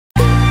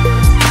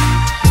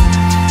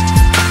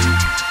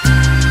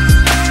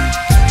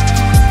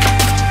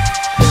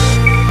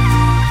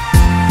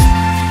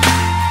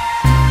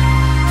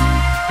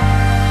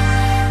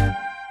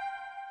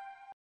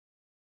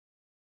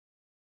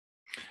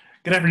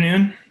Good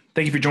afternoon.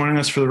 Thank you for joining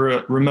us for the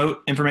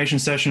remote information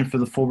session for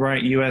the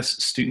Fulbright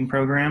U.S. Student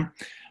Program.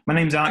 My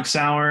name is Alex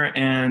Sauer,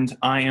 and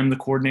I am the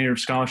coordinator of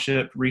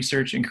scholarship,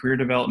 research, and career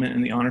development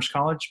in the Honors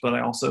College, but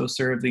I also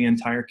serve the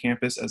entire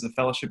campus as a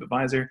fellowship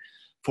advisor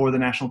for the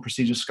National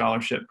Prestigious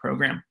Scholarship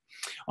Program.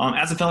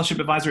 As a fellowship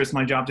advisor, it's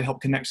my job to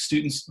help connect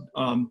students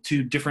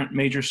to different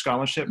major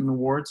scholarship and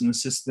awards and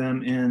assist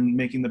them in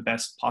making the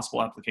best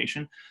possible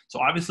application.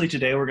 So obviously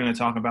today we're going to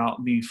talk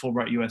about the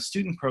Fulbright U.S.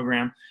 Student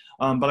Program,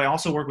 but I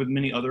also work with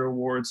many other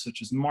awards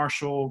such as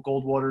Marshall,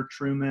 Goldwater,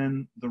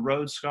 Truman, the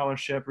Rhodes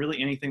Scholarship,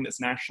 really anything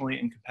that's nationally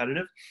and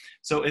competitive.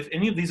 So if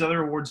any of these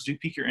other awards do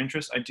pique your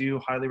interest, I do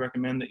highly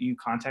recommend that you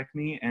contact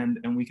me and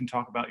we can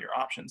talk about your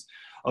options.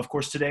 Of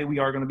course, today we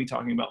are going to be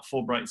talking about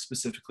Fulbright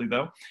specifically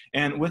though.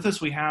 And with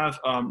us we have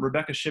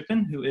Rebecca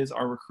Shippen, who is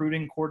our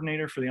recruiting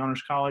coordinator for the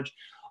Honors College.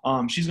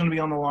 She's going to be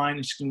on the line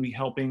and she's going to be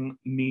helping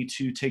me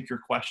to take your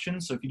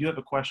questions. So if you do have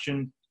a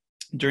question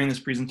during this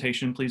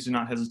presentation, please do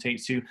not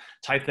hesitate to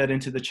type that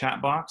into the chat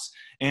box,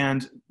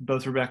 and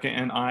both Rebecca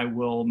and I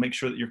will make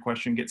sure that your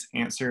question gets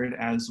answered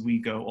as we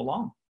go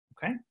along,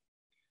 okay?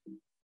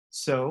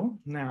 So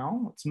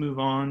now let's move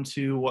on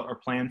to what our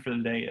plan for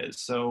the day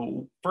is.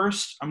 So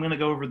first, I'm going to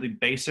go over the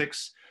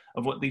basics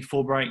of what the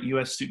Fulbright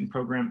U.S. Student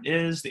Program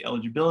is, the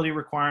eligibility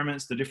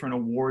requirements, the different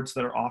awards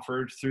that are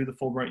offered through the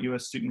Fulbright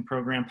U.S. Student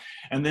Program,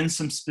 and then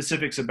some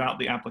specifics about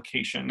the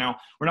application. Now,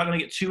 we're not going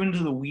to get too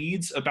into the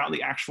weeds about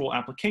the actual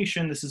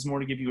application. This is more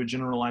to give you a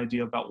general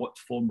idea about what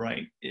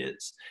Fulbright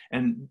is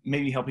and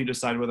maybe help you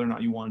decide whether or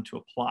not you want to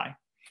apply.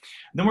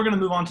 Then we're going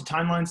to move on to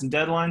timelines and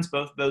deadlines,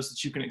 both of those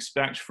that you can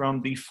expect from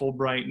the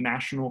Fulbright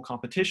national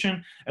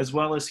competition, as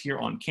well as here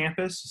on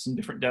campus, some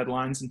different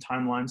deadlines and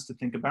timelines to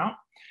think about.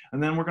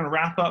 And then we're going to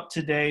wrap up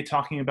today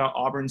talking about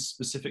Auburn's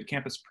specific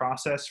campus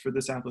process for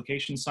this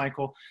application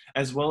cycle,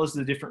 as well as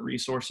the different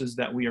resources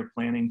that we are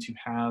planning to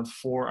have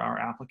for our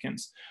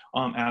applicants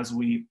as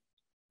we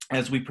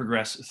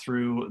progress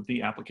through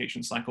the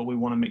application cycle. We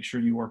want to make sure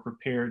you are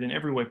prepared in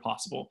every way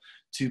possible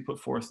to put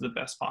forth the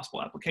best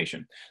possible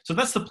application. So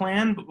that's the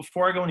plan, but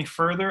before I go any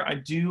further, I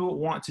do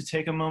want to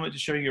take a moment to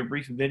show you a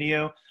brief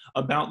video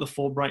about the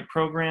Fulbright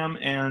program,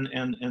 and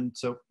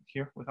so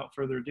here, without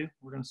further ado,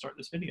 we're going to start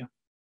this video.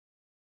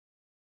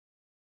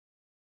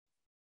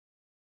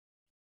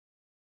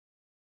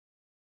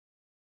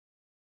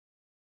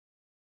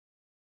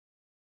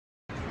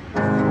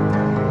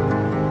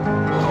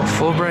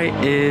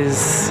 Fulbright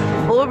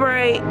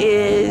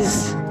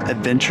is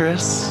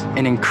adventurous,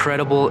 an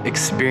incredible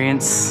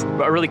experience,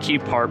 a really key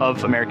part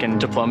of American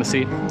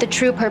diplomacy. The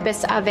true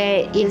purpose of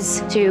it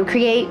is to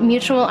create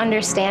mutual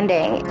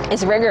understanding.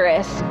 It's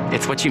rigorous.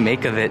 It's what you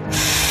make of it.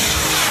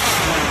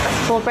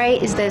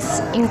 Fulbright is this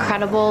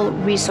incredible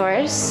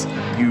resource.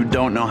 You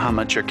don't know how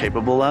much you're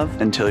capable of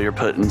until you're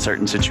put in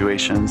certain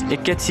situations.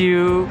 It gets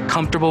you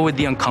comfortable with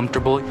the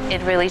uncomfortable.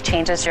 It really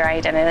changes your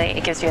identity.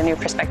 It gives you a new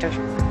perspective.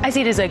 I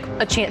see it as like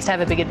a chance to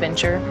have a big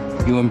adventure.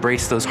 You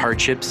embrace those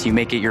hardships, you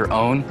make it your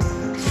own.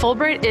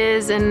 Fulbright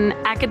is an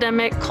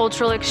academic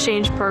cultural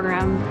exchange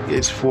program.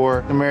 It's for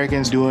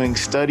Americans doing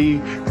study,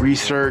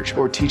 research,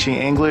 or teaching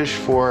English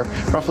for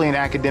roughly an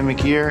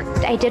academic year.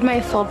 I did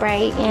my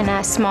Fulbright in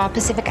a small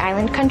Pacific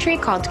Island country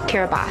called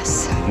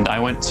Kiribati. And I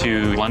went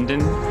to London,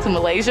 To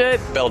Malaysia,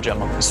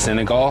 Belgium,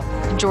 Senegal,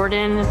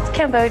 Jordan,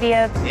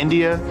 Cambodia,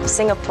 India,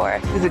 Singapore.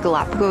 the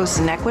Galapagos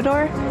in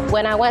Ecuador.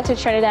 When I went to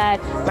Trinidad,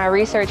 my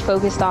research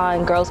focused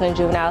on girls in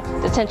juvenile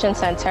detention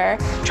center.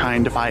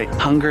 Trying to fight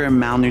hunger and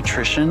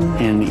malnutrition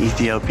in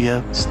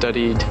Ethiopia.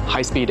 studied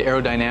high-speed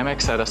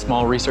aerodynamics at a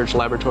small research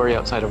laboratory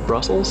outside of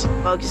Brussels.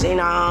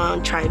 Focusing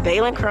on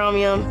trivalent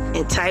chromium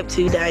and type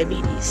 2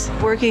 diabetes.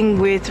 Working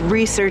with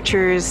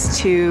researchers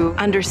to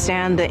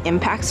understand the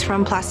impacts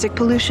from plastic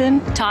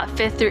pollution. taught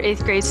 5th through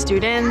 8th grade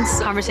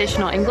students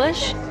conversational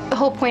English. The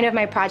whole point of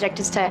my project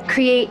is to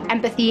create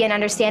empathy and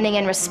understanding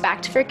and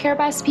respect for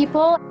Kiribati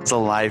people. It's a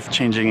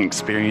life-changing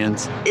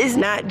experience. It's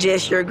not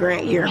just your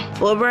grant year.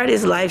 Fulbright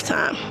is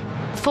lifetime.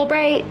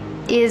 Fulbright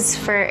is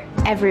for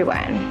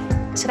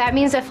everyone. So that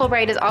means that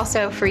Fulbright is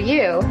also for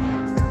you.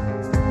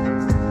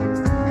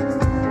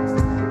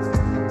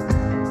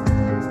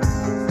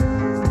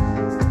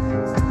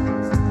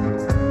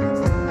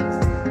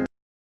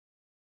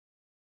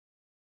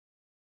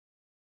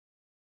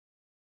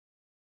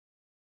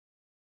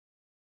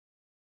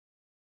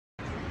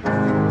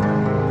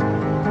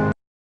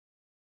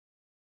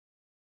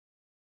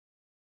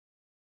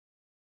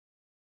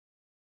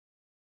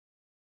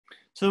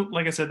 So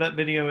like I said, that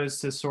video is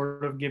to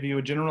sort of give you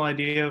a general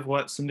idea of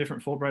what some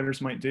different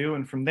Fulbrighters might do.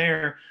 And from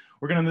there,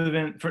 we're going to move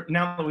in.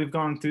 Now that we've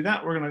gone through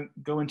that, we're going to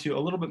go into a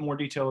little bit more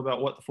detail about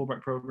what the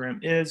Fulbright program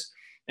is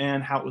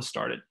and how it was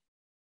started.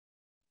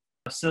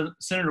 So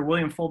Senator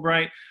William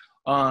Fulbright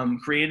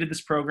created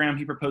this program.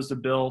 He proposed a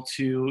bill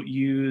to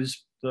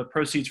use the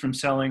proceeds from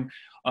selling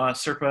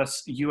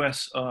surplus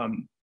U.S.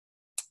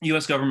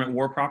 government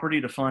war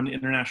property to fund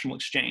international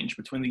exchange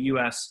between the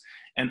U.S.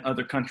 and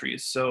other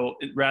countries. So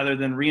rather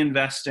than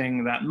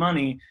reinvesting that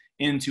money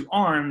into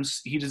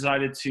arms, he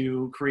decided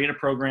to create a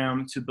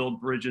program to build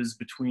bridges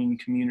between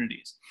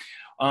communities.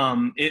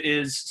 It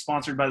is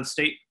sponsored by the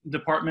State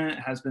Department, it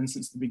has been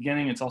since the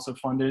beginning. It's also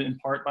funded in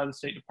part by the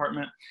State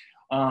Department.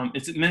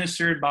 It's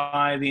administered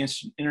by the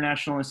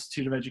International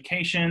Institute of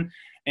Education,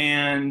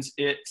 and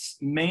its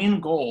main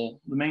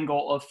goal, the main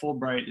goal of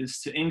Fulbright,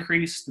 is to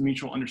increase the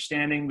mutual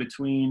understanding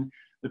between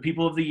the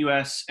people of the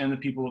US and the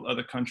people of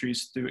other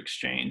countries through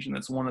exchange. And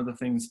that's one of the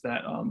things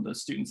that the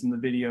students in the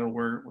video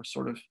were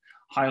sort of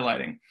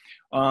highlighting.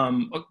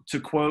 To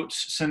quote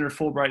Senator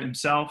Fulbright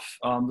himself,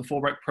 the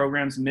Fulbright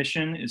program's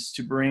mission is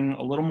to bring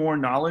a little more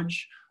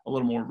knowledge, a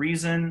little more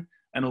reason,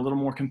 and a little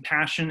more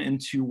compassion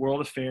into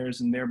world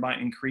affairs, and thereby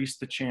increase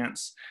the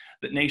chance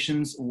that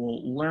nations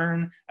will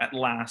learn at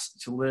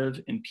last to live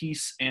in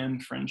peace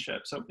and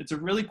friendship. So it's a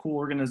really cool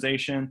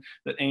organization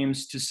that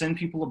aims to send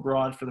people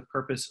abroad for the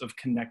purpose of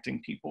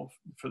connecting people,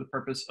 for the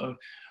purpose of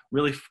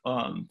really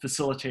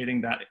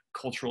facilitating that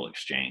cultural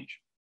exchange.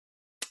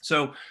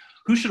 So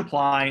who should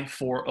apply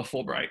for a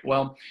Fulbright?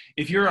 Well,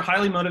 if you're a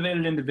highly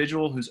motivated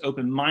individual who's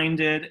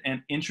open-minded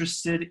and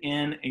interested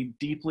in a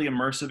deeply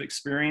immersive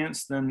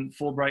experience, then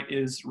Fulbright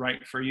is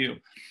right for you.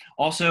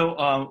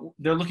 Also,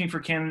 they're looking for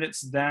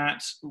candidates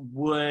that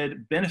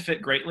would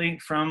benefit greatly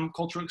from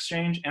cultural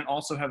exchange and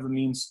also have the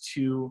means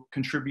to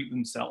contribute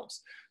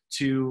themselves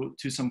to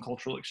some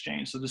cultural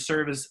exchange. So to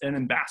serve as an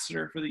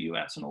ambassador for the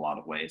US in a lot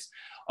of ways.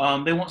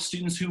 They want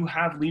students who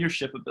have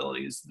leadership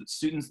abilities,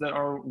 students that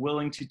are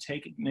willing to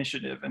take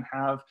initiative and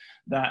have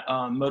that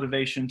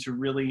motivation to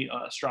really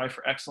strive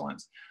for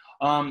excellence.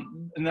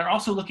 And they're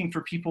also looking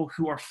for people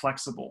who are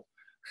flexible,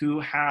 who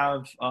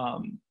have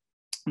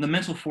the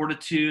mental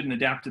fortitude and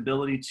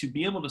adaptability to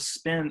be able to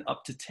spend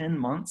up to 10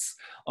 months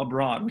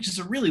abroad, which is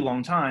a really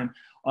long time.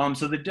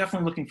 So they're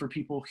definitely looking for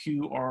people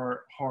who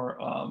are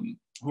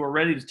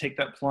ready to take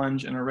that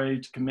plunge and are ready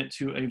to commit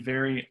to a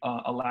very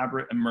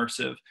elaborate,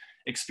 immersive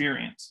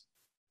experience.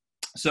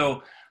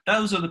 So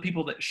those are the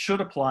people that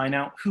should apply.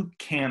 Now, who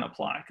can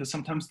apply? Because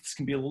sometimes this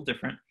can be a little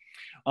different.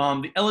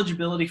 The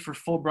eligibility for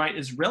Fulbright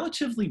is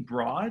relatively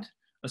broad,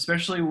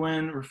 especially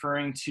when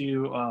referring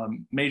to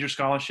major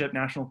scholarship,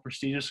 national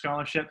prestigious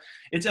scholarship.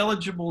 It's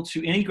eligible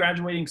to any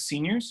graduating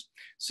seniors.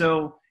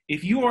 So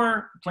if you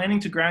are planning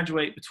to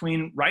graduate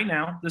between right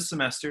now, this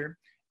semester,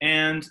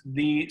 and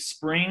the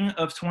spring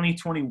of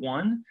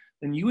 2021,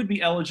 then you would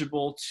be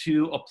eligible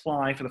to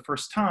apply for the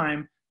first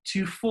time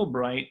to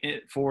Fulbright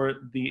for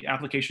the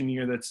application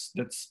year that's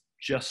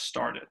just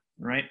started,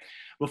 right?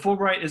 But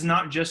Fulbright is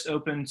not just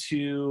open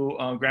to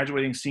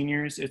graduating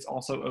seniors, it's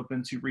also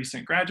open to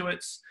recent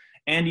graduates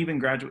and even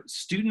graduate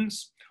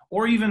students,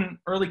 or even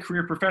early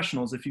career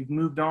professionals. If you've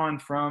moved on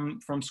from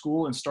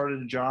school and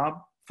started a job,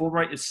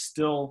 Fulbright is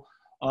still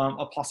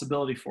a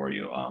possibility for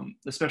you,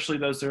 especially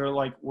those that are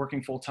like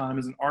working full-time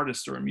as an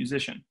artist or a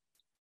musician.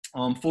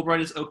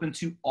 Fulbright is open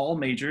to all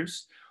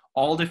majors,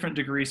 all different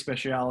degree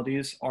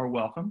specialities are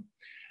welcome.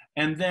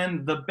 And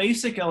then the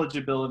basic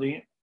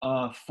eligibility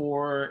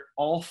for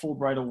all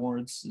Fulbright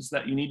awards is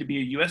that you need to be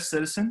a US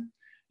citizen.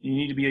 You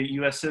need to be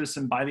a US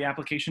citizen by the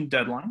application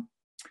deadline.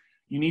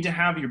 You need to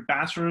have your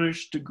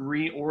bachelor's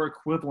degree or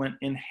equivalent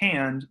in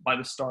hand by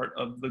the start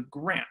of the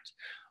grant.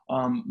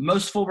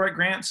 Most Fulbright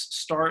grants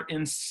start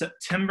in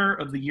September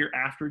of the year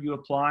after you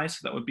apply, so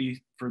that would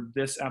be for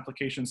this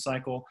application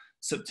cycle,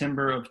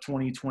 September of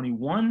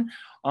 2021.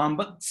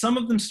 But some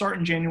of them start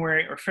in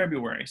January or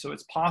February, so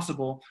it's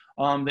possible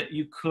that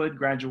you could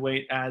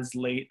graduate as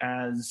late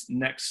as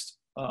next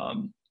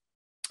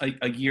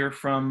a year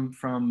from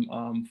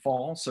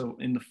fall, so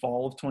in the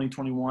fall of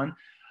 2021.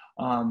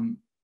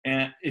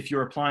 And if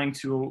you're applying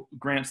to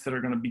grants that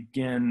are going to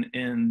begin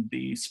in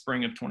the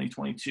spring of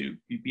 2022,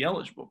 you'd be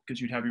eligible because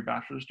you'd have your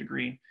bachelor's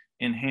degree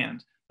in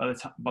hand by the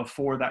time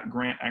before that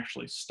grant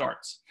actually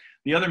starts.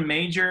 The other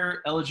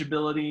major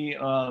eligibility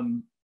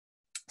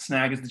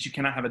snag is that you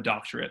cannot have a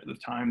doctorate at the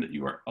time that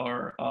you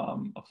are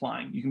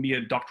applying. You can be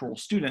a doctoral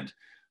student,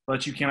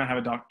 but you cannot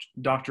have a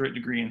doctorate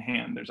degree in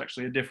hand. There's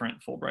actually a different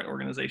Fulbright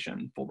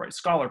organization. Fulbright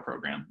Scholar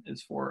Program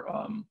is for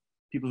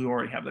people who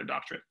already have their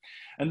doctorate.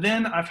 And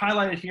then I've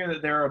highlighted here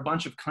that there are a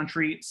bunch of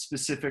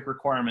country-specific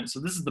requirements. So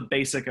this is the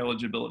basic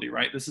eligibility,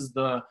 right? This is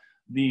the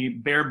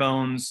bare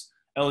bones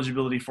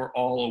eligibility for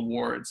all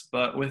awards.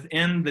 But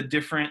within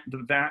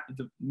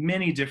the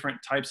many different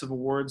types of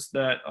awards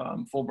that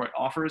Fulbright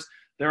offers,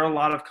 there are a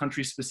lot of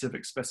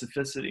country-specific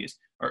specificities,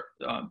 or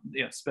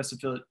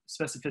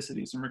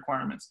specificities and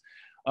requirements.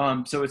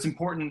 So it's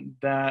important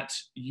that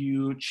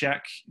you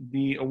check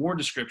the award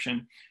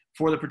description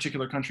for the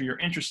particular country you're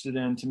interested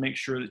in to make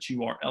sure that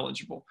you are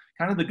eligible.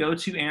 Kind of the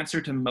go-to answer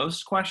to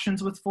most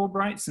questions with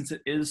Fulbright, since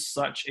it is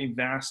such a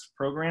vast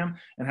program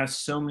and has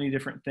so many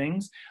different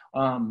things,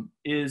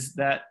 is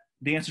that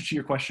the answer to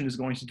your question is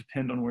going to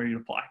depend on where you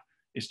apply.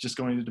 It's just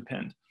going to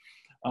depend.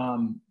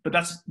 But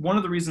that's one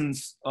of the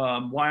reasons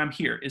why I'm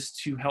here, is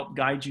to help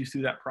guide you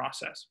through that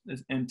process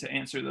and to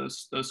answer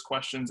those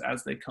questions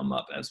as they come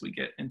up as we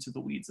get into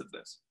the weeds of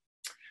this.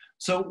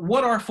 So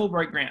what are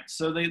Fulbright grants?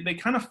 So they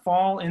kind of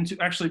fall into,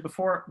 actually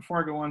before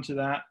I go on to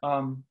that,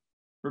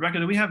 Rebecca,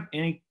 do we have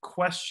any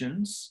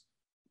questions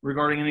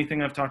regarding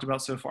anything I've talked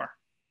about so far?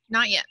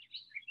 Not yet.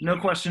 No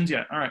questions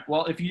yet. All right.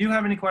 Well, if you do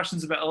have any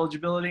questions about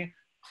eligibility,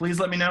 please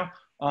let me know.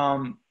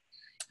 I'd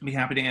be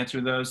happy to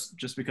answer those.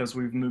 Just because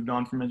we've moved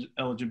on from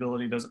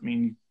eligibility doesn't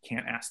mean you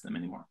can't ask them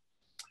anymore.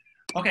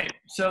 Okay,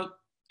 so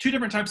 2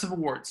 different types of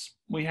awards.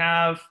 We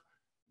have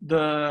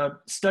the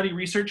study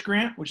research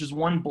grant, which is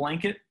one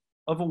blanket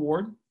of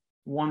award,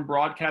 one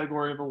broad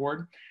category of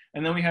award.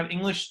 And then we have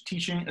English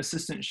teaching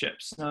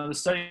assistantships. Now, the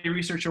study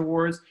research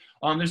awards,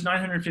 there's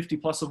 950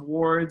 plus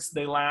awards.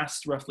 They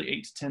last roughly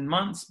 8 to 10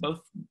 months.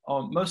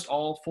 Most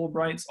all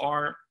Fulbrights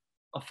are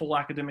a full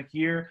academic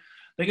year.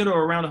 They go to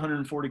around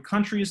 140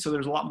 countries, so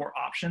there's a lot more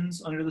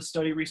options under the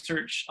study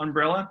research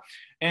umbrella.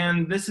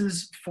 And this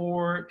is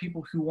for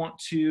people who want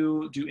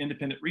to do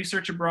independent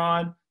research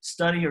abroad,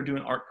 study, or do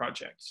an art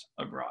project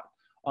abroad.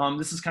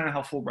 This is kind of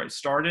how Fulbright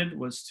started,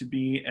 was to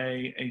be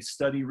a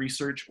study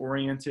research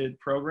oriented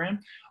program.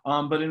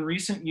 But in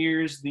recent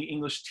years, the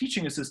English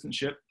teaching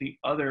assistantship, the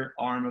other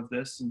arm of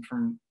this, and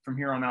from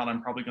here on out,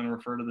 I'm probably going to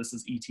refer to this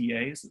as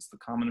ETAs. It's the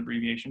common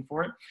abbreviation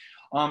for it.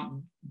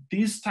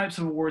 These types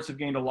of awards have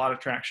gained a lot of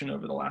traction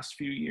over the last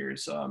few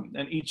years.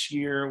 And each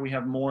year we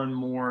have more and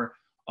more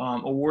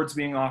awards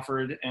being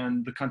offered,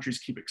 and the countries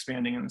keep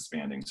expanding and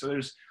expanding. So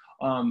there's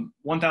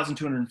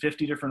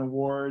 1,250 different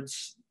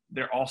awards.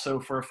 They're also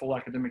for a full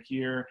academic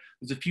year.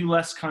 There's a few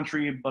less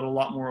country, but a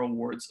lot more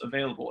awards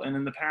available. And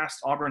in the past,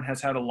 Auburn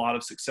has had a lot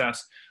of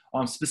success,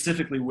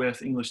 specifically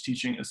with English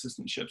teaching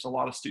assistantships. A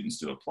lot of students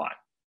do apply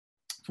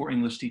for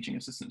English teaching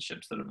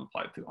assistantships that have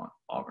applied through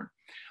Auburn.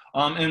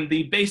 And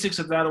the basics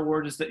of that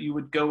award is that you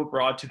would go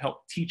abroad to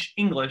help teach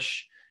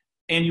English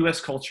and US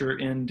culture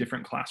in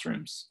different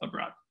classrooms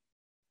abroad.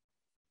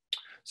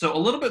 So a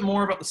little bit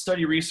more about the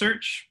study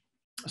research.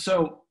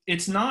 So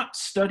it's not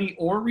study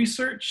or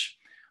research.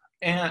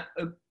 And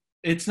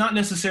it's not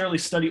necessarily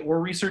study or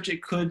research.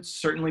 It could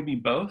certainly be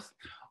both.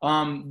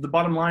 The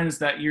bottom line is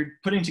that you're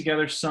putting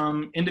together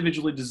some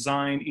individually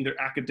designed either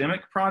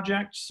academic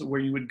projects where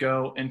you would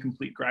go and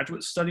complete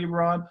graduate study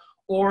abroad,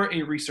 or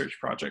a research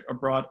project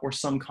abroad, or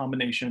some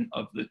combination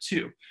of the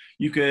two.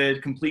 You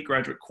could complete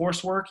graduate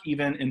coursework,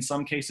 even in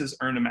some cases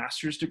earn a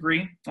master's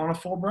degree on a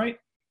Fulbright.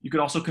 You could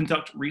also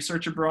conduct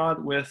research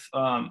abroad with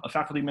a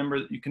faculty member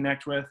that you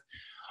connect with.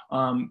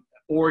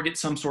 Or get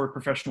some sort of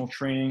professional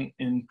training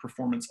in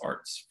performance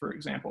arts, for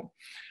example.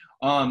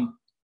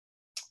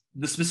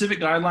 The specific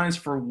guidelines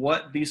for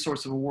what these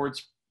sorts of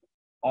awards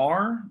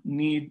are,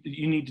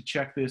 you need to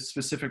check the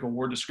specific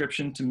award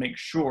description to make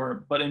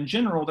sure, but in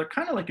general, they're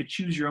kind of like a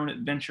choose your own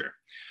adventure.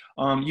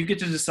 You get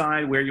to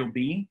decide where you'll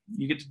be.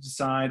 You get to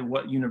decide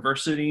what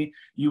university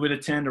you would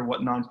attend or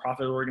what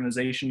nonprofit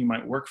organization you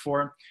might work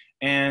for,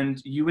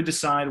 and you would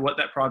decide what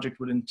that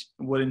project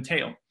would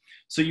entail.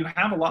 So you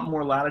have a lot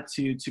more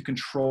latitude to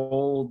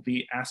control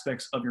the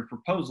aspects of your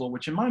proposal,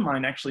 which in my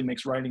mind actually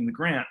makes writing the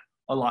grant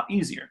a lot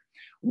easier.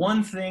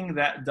 One thing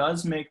that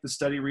does make the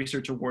study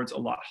research awards a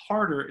lot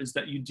harder is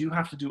that you do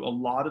have to do a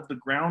lot of the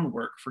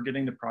groundwork for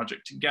getting the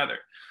project together.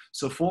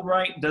 So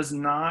Fulbright does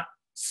not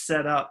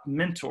set up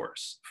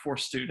mentors for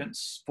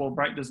students.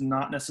 Fulbright does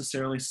not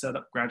necessarily set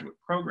up graduate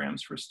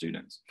programs for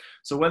students.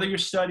 So whether you're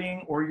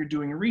studying or you're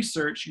doing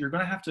research, you're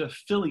going to have to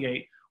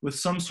affiliate with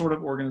some sort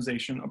of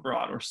organization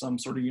abroad or some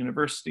sort of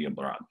university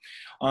abroad.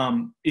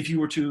 If you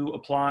were to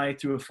apply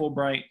through a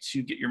Fulbright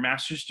to get your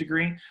master's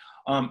degree,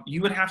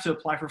 you would have to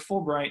apply for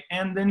Fulbright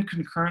and then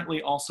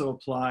concurrently also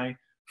apply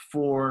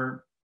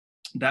for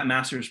that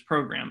master's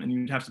program. And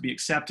you'd have to be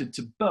accepted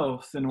to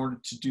both in order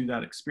to do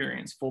that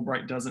experience.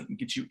 Fulbright doesn't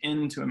get you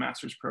into a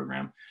master's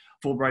program.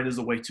 Fulbright is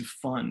a way to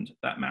fund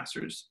that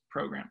master's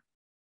program.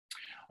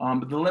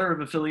 But the letter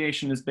of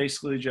affiliation is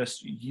basically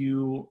just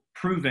you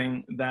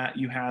proving that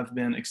you have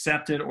been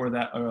accepted, or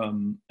that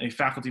a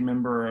faculty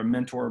member or a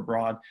mentor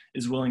abroad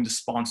is willing to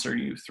sponsor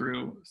you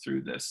through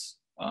this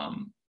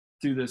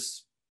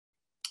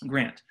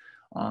grant.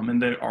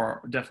 And they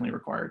are definitely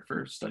required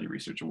for study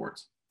research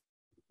awards.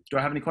 Do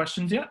I have any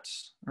questions yet,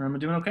 or am I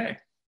doing okay?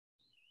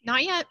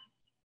 Not yet.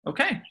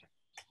 Okay.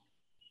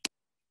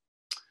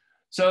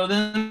 So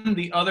then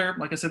the other,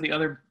 like I said, the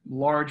other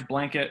large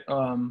blanket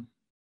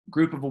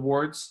group of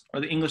awards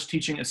are the English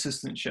teaching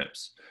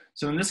assistantships.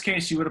 So in this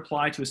case, you would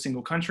apply to a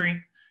single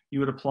country. You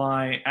would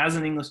apply as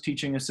an English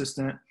teaching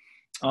assistant,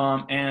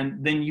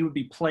 and then you would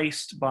be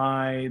placed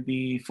by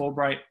the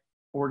Fulbright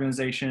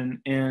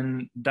organization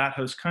in that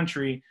host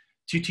country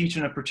to teach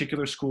in a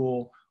particular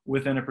school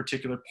within a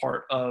particular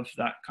part of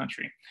that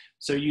country.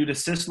 So you'd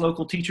assist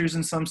local teachers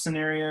in some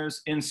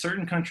scenarios. In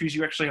certain countries,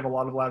 you actually have a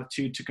lot of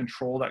latitude to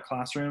control that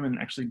classroom and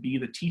actually be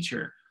the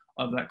teacher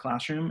of that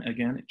classroom.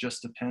 Again, it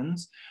just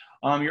depends.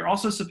 You're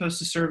also supposed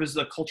to serve as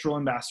the cultural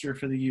ambassador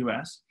for the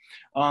US,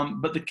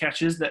 but the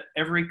catch is that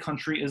every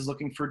country is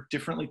looking for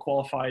differently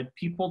qualified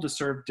people to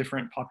serve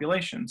different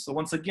populations. So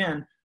once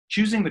again,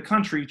 choosing the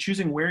country,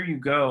 choosing where you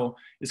go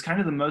is kind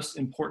of the most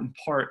important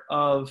part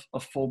of a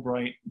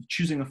Fulbright,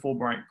 choosing a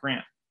Fulbright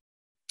grant.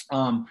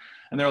 And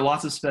there are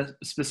lots of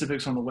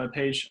specifics on the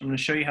webpage. I'm going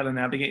to show you how to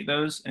navigate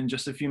those in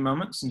just a few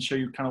moments and show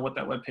you kind of what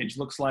that webpage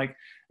looks like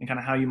and kind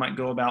of how you might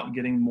go about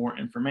getting more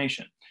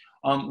information.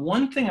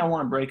 One thing I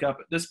want to break up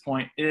at this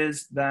point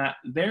is that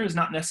there is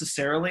not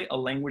necessarily a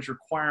language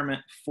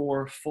requirement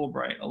for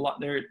Fulbright.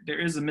 There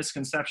is a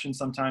misconception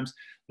sometimes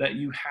that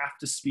you have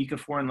to speak a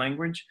foreign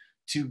language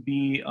to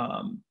be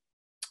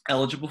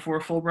eligible for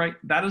a Fulbright.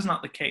 That is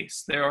not the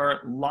case. There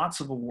are lots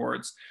of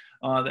awards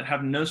that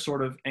have no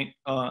sort of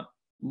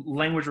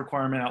language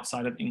requirement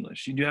outside of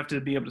English. You do have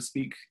to be able to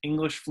speak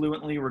English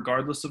fluently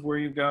regardless of where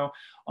you go,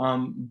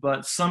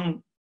 but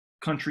some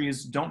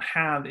countries don't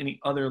have any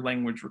other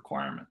language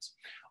requirements,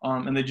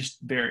 and they just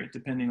vary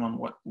depending on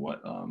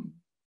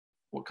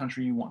what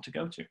country you want to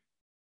go to.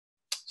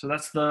 So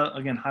that's the,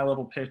 again,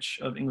 high-level pitch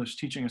of English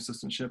teaching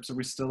assistantships. Are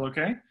we still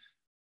okay?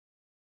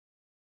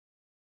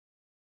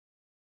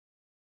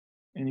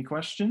 Any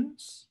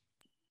questions?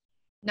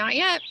 Not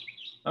yet.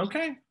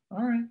 Okay,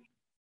 all right.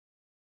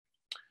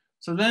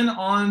 So then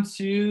on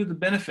to the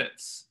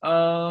benefits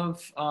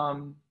of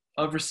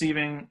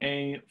receiving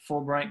a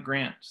Fulbright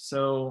grant.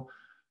 So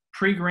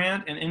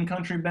pre-grant and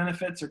in-country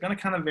benefits are going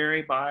to kind of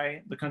vary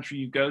by the country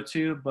you go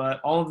to, but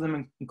all of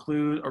them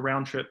include a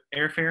round-trip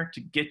airfare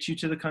to get you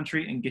to the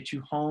country and get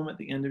you home at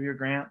the end of your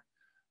grant.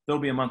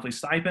 There'll be a monthly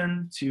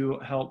stipend to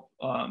help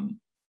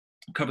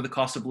cover the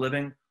cost of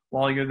living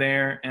while you're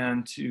there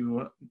and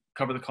to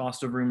cover the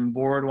cost of room and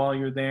board while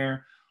you're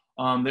there.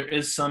 There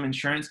is some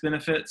insurance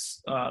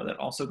benefits that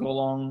also go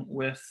along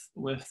with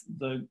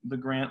the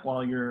grant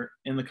while you're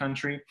in the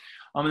country.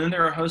 And then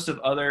there are a host of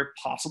other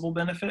possible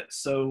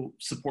benefits. So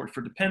support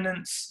for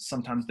dependents.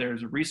 Sometimes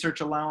there's a research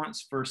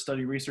allowance for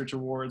study research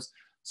awards.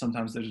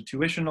 Sometimes there's a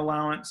tuition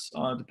allowance,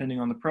 depending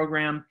on the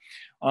program.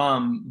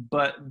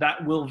 But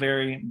that will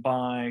vary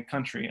by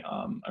country.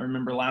 I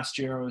remember last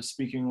year I was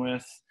speaking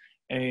with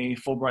a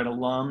Fulbright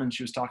alum, and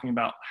she was talking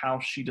about how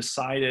she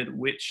decided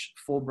which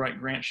Fulbright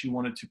grant she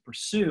wanted to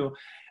pursue,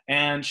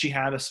 and she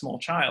had a small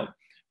child.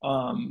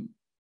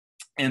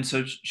 And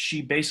so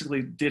she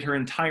basically did her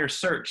entire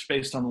search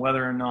based on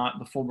whether or not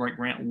the Fulbright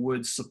grant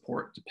would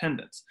support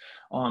dependents.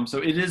 So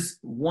it is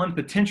one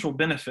potential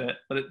benefit,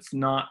 but it's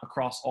not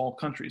across all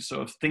countries.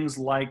 So if things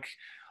like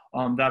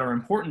that are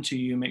important to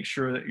you, make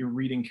sure that you're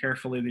reading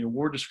carefully the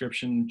award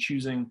description,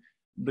 choosing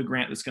the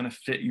grant that's going to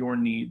fit your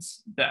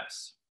needs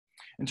best.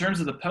 In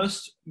terms of the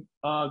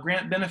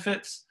post-grant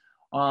benefits,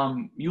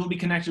 you will be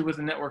connected with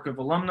a network of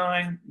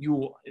alumni. You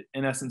will,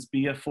 in essence,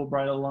 be a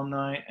Fulbright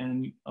alumni,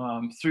 and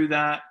through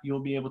that,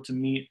 you'll be able to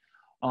meet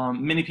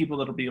many people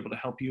that will be able to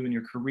help you in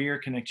your career,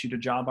 connect you to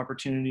job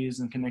opportunities,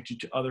 and connect you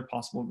to other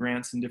possible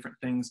grants and different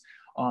things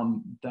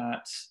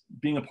that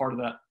being a part of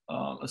that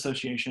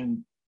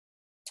association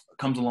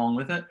comes along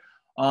with it.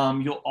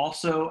 You'll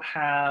also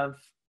have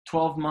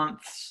 12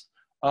 months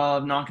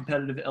of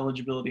non-competitive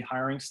eligibility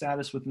hiring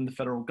status within the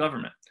federal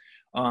government.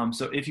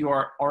 So if you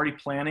are already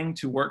planning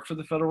to work for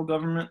the federal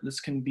government, this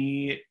could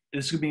be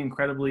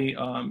incredibly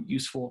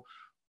useful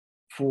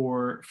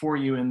for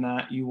you in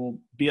that you will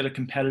be at a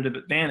competitive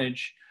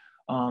advantage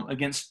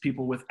against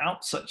people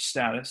without such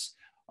status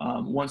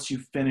once you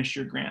finish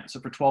your grant. So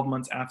for 12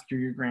 months after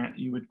your grant,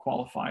 you would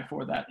qualify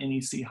for that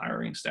NEC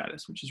hiring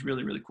status, which is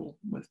really, really cool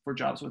for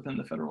jobs within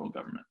the federal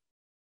government.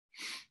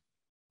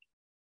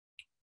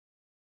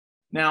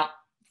 Now,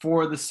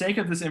 for the sake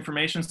of this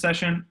information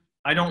session,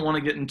 I don't want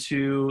to get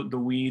into the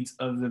weeds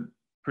of the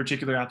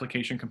particular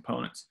application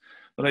components,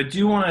 but I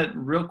do want to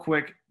real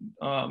quick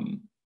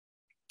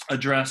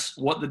address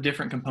what the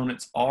different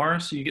components are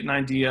so you get an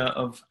idea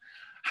of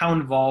how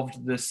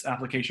involved this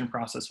application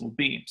process will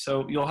be.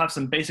 So you'll have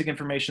some basic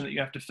information that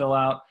you have to fill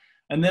out,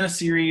 and then a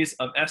series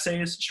of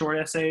essays, short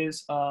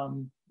essays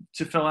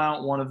to fill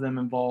out. One of them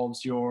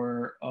involves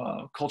your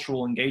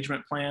cultural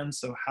engagement plan.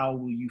 So how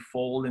will you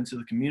fold into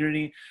the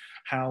community?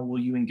 How will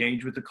you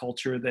engage with the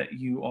culture that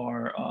you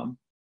are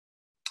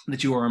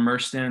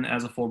immersed in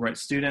as a Fulbright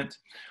student?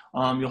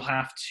 You'll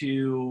have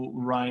to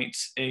write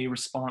a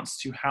response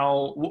to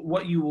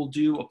what you will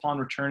do upon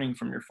returning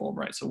from your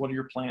Fulbright. So what are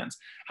your plans?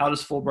 How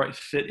does Fulbright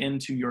fit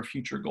into your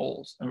future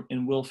goals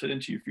and will fit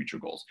into your future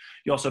goals?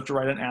 You also have to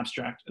write an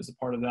abstract as a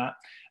part of that.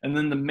 And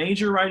then the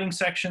major writing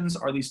sections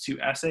are these two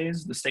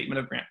essays, the statement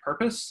of grant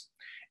purpose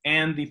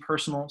and the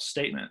personal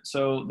statement.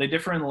 So they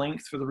differ in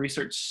length. For the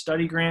research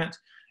study grant,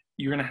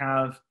 you're going to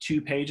have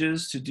 2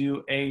 pages to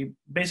do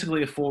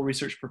basically a full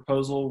research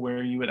proposal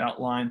where you would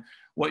outline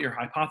what your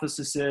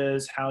hypothesis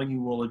is, how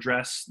you will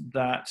address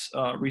that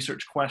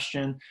research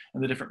question,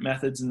 and the different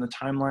methods and the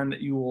timeline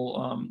that you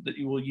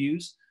will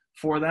use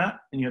for that.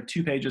 And you have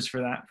 2 pages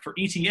for that. For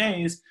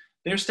ETAs,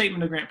 their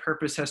statement of grant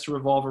purpose has to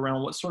revolve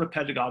around what sort of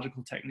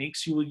pedagogical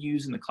techniques you will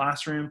use in the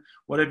classroom,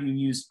 what have you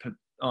used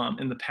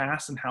in the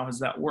past, and how has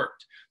that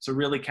worked? So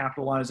really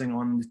capitalizing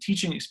on the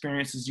teaching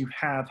experiences you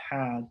have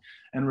had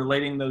and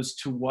relating those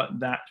to what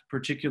that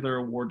particular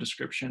award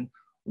description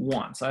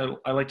wants.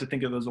 I like to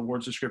think of those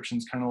awards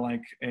descriptions kind of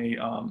like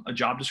a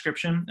job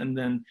description, and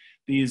then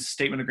these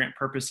statement of grant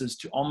purposes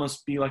to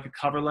almost be like a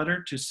cover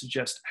letter to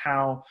suggest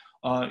how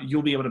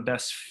you'll be able to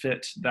best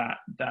fit that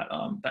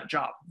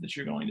job that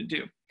you're going to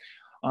do.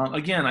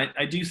 Again,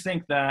 I do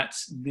think that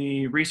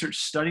the research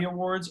study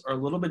awards are a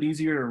little bit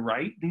easier to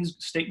write these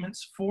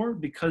statements for,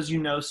 because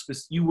you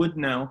would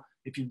know,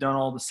 if you've done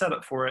all the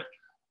setup for it,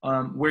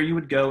 where you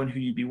would go and who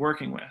you'd be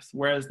working with.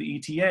 Whereas the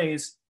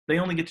ETAs, they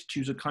only get to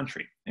choose a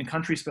country, and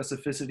country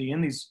specificity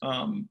in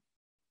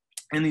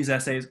these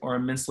essays are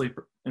immensely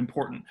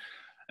important.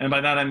 And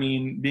by that I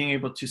mean being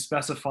able to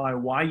specify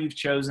why you've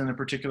chosen a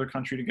particular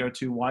country to go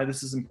to, why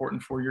this is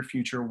important for your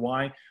future,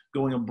 why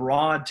going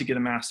abroad to get a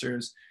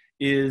master's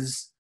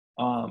is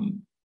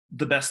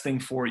the best thing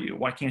for you.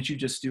 Why can't you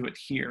just do it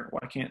here?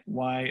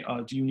 Why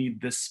do you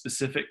need this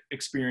specific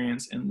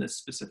experience in this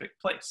specific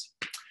place?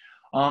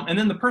 And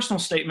then the personal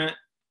statement,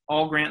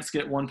 all grants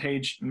get 1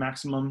 page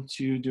maximum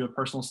to do a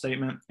personal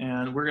statement.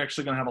 And we're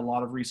actually going to have a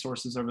lot of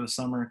resources over the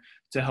summer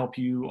to help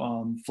you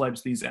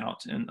fledge these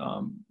out and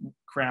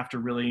craft a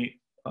really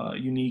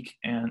unique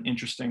and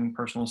interesting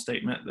personal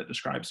statement that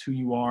describes who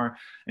you are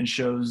and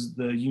shows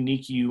the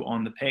unique you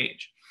on the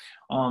page.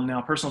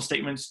 Now, personal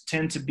statements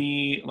tend to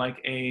be like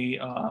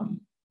an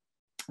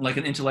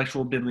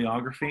intellectual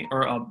bibliography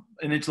or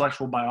an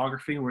intellectual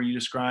biography, where you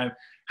describe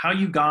how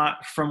you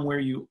got from where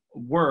you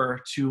were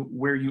to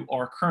where you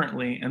are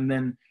currently, and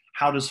then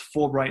how does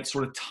Fulbright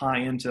sort of tie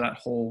into that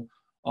whole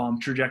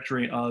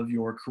trajectory of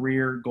your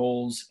career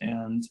goals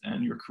and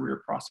your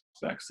career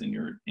prospects and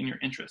your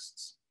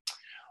interests.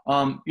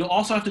 You'll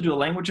also have to do a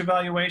language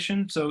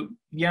evaluation. So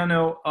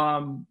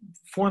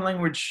foreign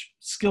language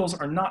skills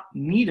are not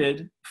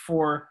needed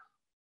for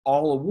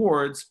all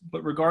awards,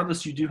 but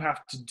regardless, you do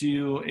have to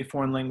do a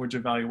foreign language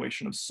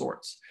evaluation of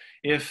sorts.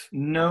 If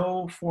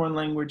no foreign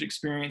language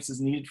experience is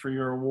needed for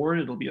your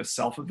award, it'll be a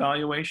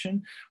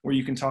self-evaluation where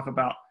you can talk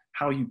about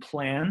how you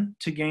plan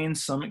to gain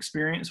some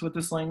experience with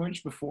this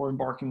language before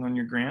embarking on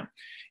your grant.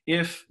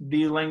 If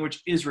the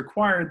language is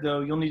required,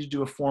 though, you'll need to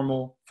do a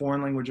formal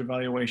foreign language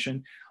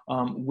evaluation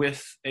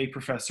with a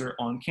professor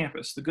on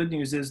campus. The good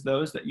news is,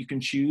 though, is that you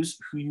can choose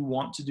who you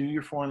want to do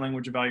your foreign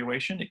language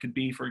evaluation. It could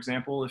be, for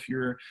example, if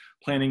you're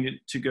planning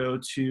to go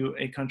to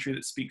a country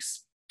that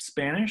speaks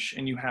Spanish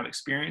and you have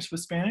experience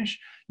with Spanish,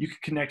 you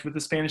could connect with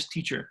a Spanish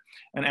teacher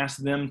and ask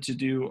them to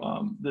do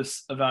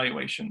this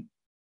evaluation.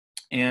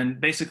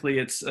 And basically,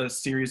 it's a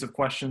series of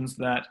questions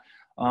that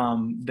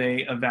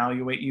they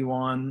evaluate you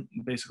on.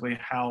 Basically,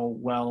 how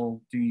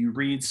well do you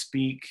read,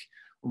 speak,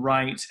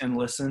 write, and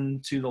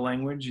listen to the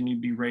language? And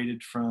you'd be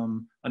rated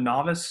from a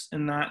novice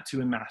in that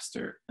to a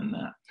master in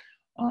that.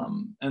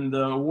 And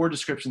the award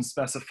descriptions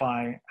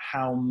specify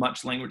how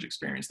much language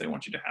experience they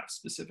want you to have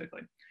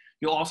specifically.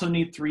 You'll also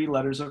need 3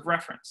 letters of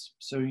reference.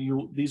 So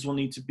these will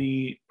need to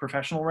be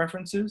professional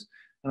references.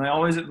 And I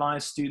always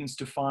advise students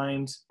to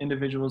find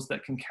individuals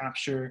that can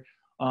capture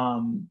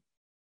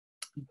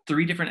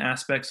 3 different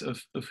aspects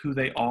of who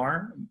they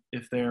are.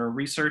 If they're a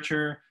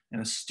researcher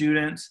and a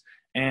student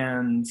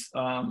and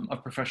a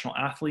professional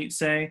athlete,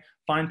 say,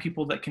 find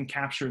people that can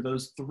capture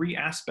those 3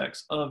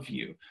 aspects of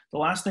you. The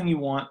last thing you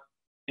want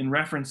in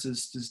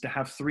references is to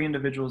have 3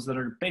 individuals that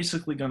are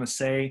basically going to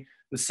say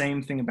the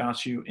same thing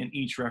about you in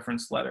each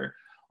reference letter.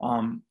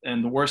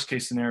 And the worst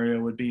case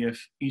scenario would be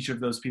if each of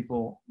those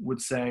people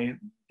would say,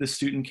 this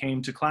student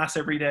came to class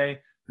every day,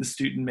 the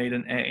student made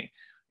an A.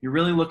 You're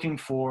really looking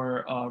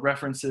for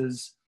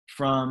references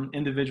from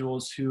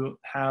individuals who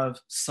have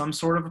some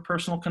sort of a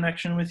personal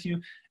connection with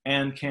you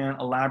and can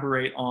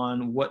elaborate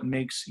on what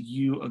makes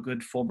you a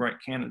good Fulbright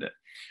candidate.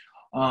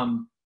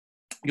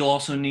 You'll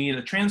also need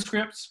a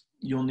transcript.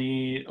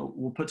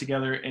 We'll put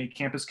together a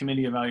campus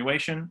committee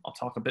evaluation. I'll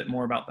talk a bit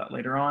more about that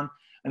later on.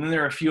 And then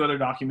there are a few other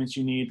documents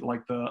you need,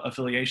 like the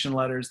affiliation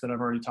letters that I've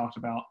already talked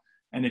about.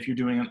 And if you're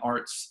doing an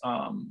arts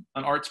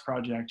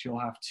project, you'll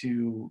have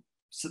to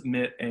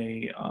submit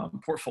a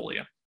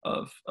portfolio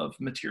of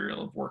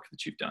material of work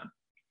that you've done.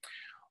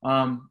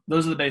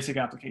 Those are the basic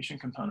application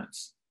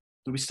components.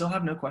 Do we still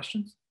have no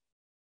questions?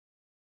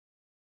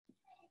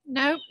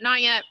 Nope,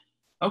 not yet.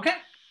 Okay.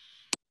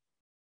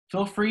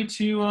 Feel free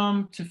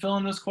to fill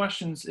in those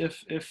questions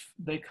if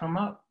they come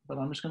up, but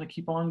I'm just going to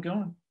keep on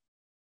going.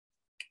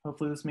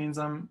 Hopefully this means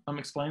I'm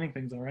explaining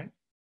things all right.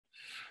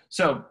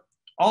 So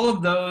all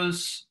of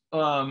those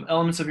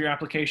elements of your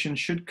application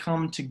should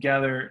come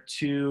together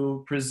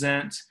to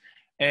present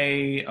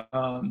a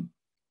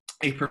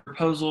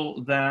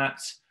proposal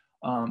that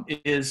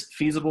is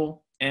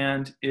feasible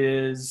and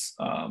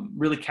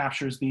really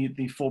captures the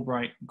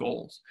Fulbright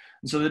goals.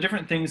 And so the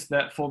different things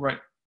that Fulbright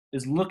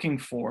is looking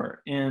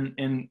for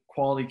in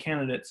quality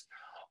candidates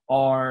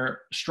are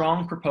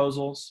strong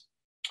proposals,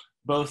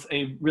 both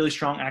a really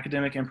strong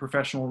academic and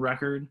professional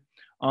record.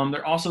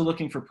 They're also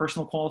looking for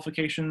personal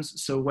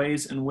qualifications, so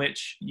ways in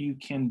which you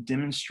can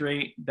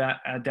demonstrate that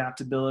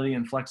adaptability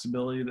and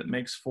flexibility that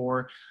makes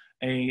for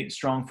a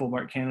strong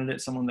Fulbright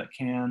candidate, someone that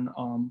can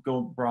go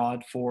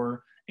abroad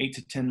for 8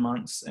 to 10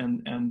 months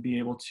and be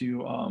able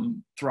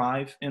to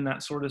thrive in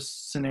that sort of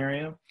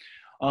scenario.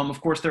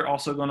 Of course, they're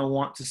also going to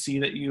want to see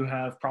that you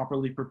have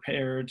properly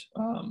prepared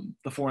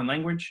the foreign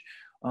language.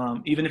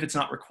 Even if it's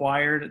not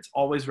required, it's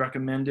always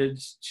recommended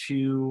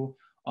to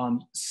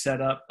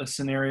set up a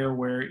scenario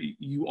where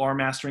you are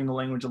mastering the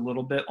language a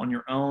little bit on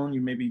your own.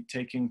 You may be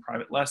taking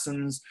private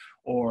lessons,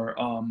 or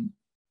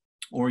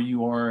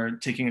you are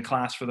taking a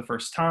class for the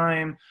first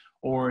time,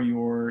 or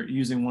you're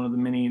using one of the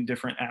many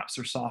different apps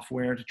or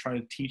software to try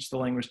to teach the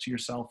language to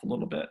yourself a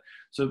little bit.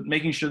 So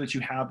making sure that you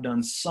have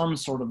done some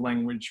sort of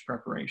language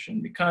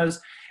preparation,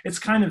 because it's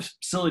kind of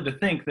silly to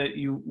think that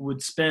you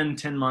would spend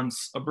 10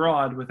 months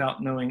abroad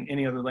without knowing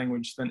any other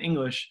language than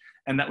English,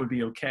 and that would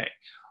be okay.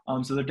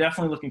 So they're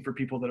definitely looking for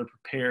people that are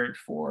prepared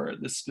for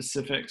this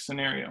specific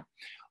scenario.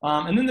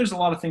 And then there's a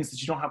lot of things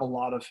that you don't have a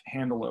lot of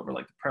handle over,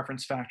 like the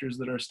preference factors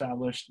that are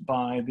established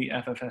by the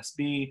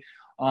FFSB.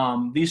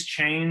 These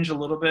change a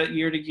little bit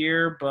year to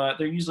year, but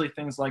they're usually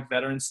things like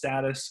veteran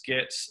status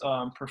get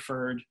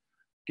preferred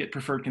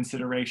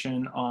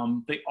consideration.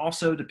 They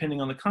also, depending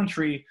on the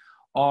country,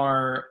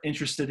 are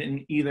interested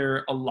in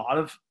either a lot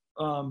of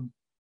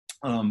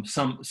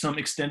some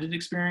extended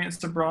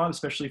experience abroad,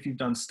 especially if you've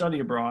done study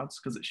abroads,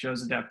 because it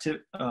shows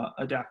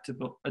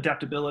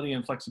adaptability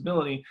and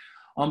flexibility.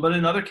 But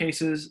in other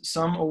cases,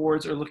 some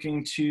awards are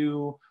looking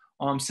to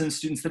send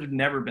students that have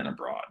never been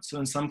abroad. So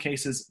in some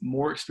cases,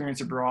 more experience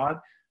abroad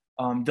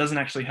doesn't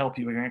actually help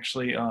you. It can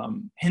actually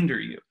hinder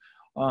you.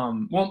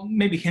 Well,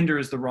 maybe hinder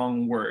is the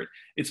wrong word.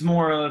 It's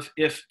more of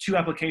if two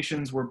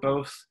applications were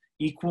both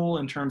equal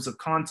in terms of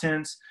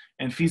content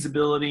and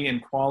feasibility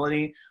and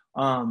quality,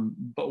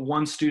 but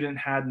one student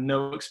had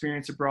no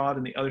experience abroad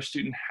and the other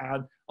student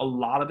had a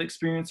lot of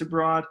experience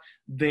abroad,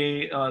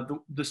 the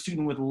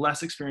student with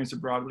less experience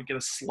abroad would get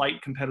a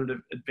slight competitive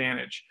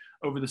advantage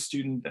over the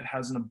student that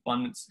has an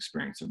abundance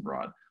experience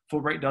abroad.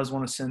 Fulbright does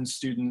want to send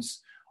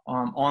students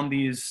on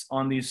these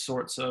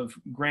sorts of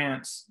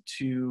grants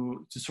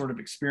to sort of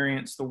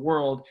experience the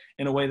world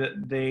in a way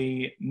that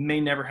they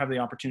may never have the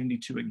opportunity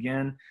to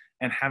again,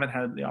 and haven't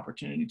had the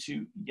opportunity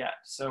to yet.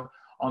 So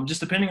just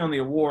depending on the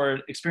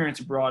award, experience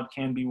abroad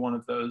can be one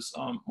of those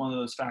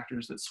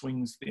factors that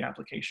swings the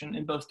application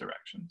in both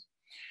directions.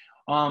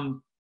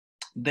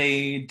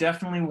 They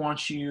definitely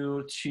want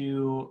you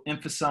to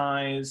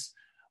emphasize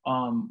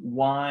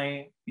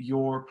why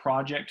your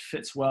project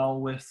fits well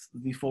with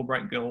the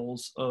Fulbright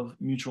goals of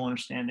mutual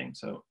understanding.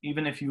 So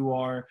even if you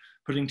are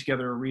putting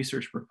together a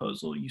research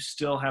proposal, you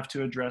still have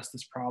to address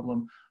this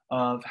problem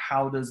of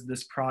how does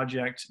this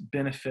project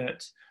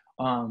benefit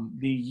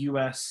the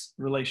U.S.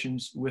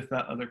 relations with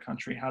that other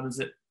country? How does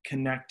it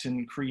connect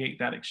and create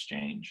that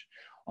exchange?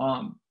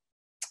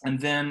 And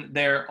then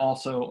there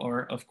also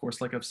are, of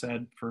course, like I've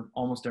said for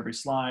almost every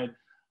slide,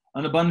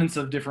 an abundance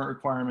of different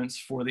requirements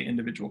for the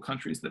individual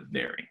countries that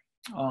vary.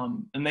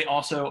 And they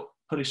also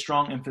put a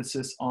strong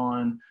emphasis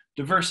on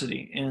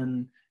diversity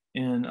in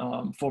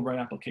Fulbright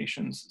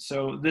applications.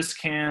 So this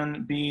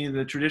can be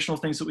the traditional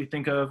things that we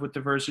think of with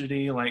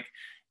diversity, like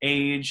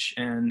age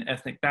and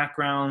ethnic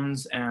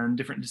backgrounds and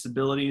different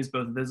disabilities,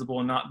 both visible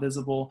and not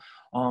visible,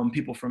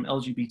 people from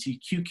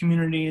LGBTQ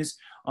communities,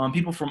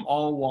 people from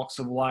all walks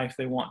of life.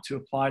 They want to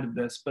apply to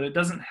this, but it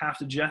doesn't have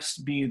to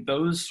just be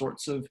those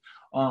sorts of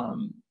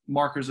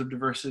markers of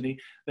diversity.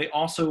 They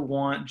also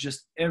want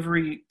just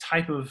every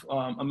type of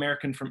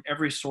American from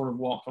every sort of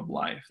walk of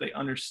life. They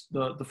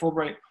the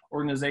Fulbright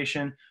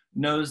organization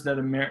knows that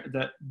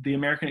that the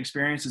American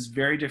experience is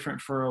very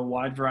different for a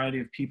wide variety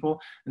of people.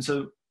 And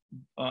so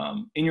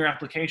in your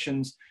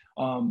applications,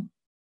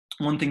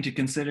 one thing to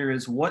consider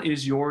is what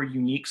is your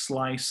unique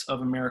slice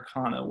of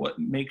Americana? What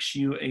makes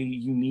you a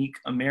unique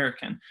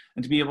American?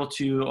 And to be able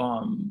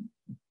to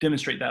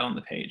demonstrate that on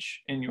the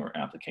page in your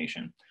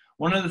application.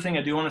 One other thing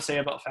I do want to say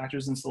about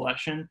factors in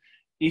selection,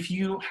 if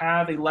you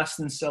have a less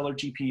than stellar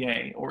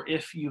GPA, or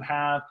if you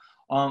have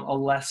a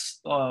less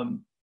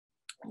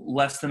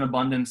than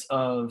abundance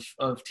of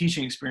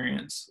teaching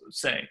experience,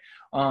 say,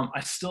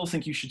 I still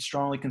think you should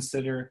strongly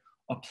consider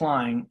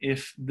applying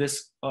if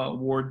this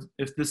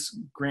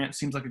grant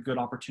seems like a good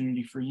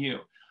opportunity for you.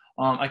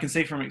 I can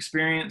say from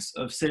experience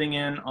of sitting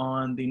in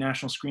on the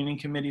National Screening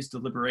Committee's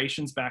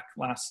deliberations back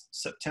last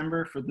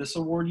September for this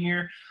award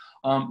year,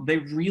 they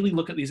really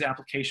look at these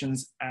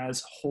applications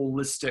as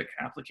holistic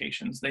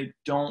applications. They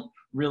don't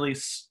really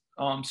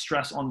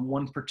stress on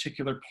one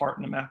particular part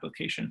in an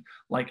application,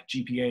 like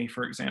GPA,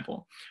 for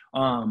example.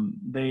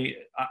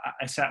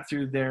 I sat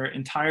through their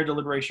entire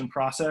deliberation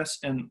process,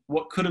 and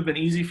what could have been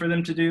easy for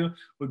them to do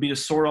would be to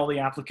sort all the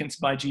applicants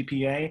by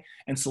GPA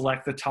and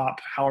select the top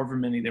however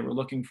many they were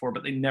looking for,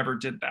 but they never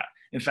did that.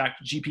 In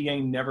fact,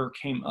 GPA never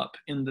came up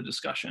in the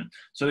discussion.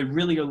 So they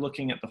really are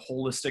looking at the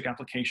holistic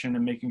application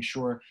and making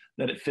sure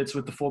that it fits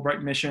with the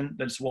Fulbright mission,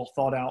 that it's well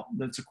thought out,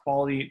 that it's a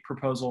quality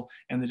proposal,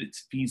 and that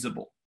it's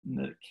feasible, and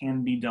that it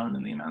can be done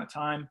in the amount of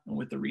time and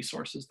with the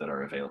resources that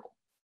are available.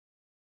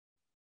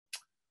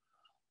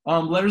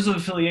 Letters of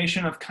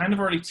affiliation I've kind of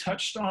already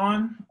touched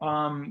on.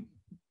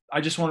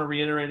 I just want to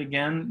reiterate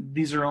again,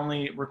 these are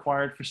only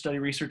required for study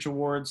research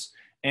awards,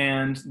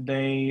 and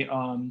they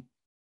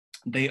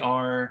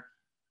are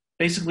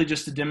basically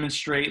just to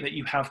demonstrate that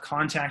you have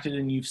contacted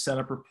and you've set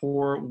up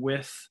rapport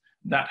with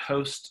that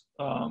host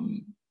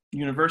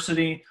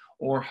university,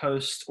 or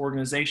host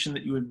organization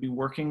that you would be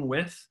working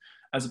with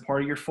as a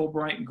part of your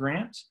Fulbright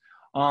grant.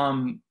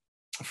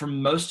 For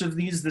most of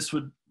these, this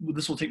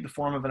will take the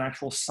form of an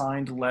actual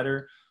signed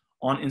letter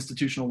on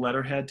institutional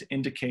letterhead to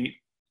indicate,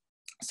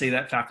 say,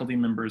 that faculty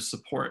members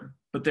support.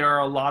 But there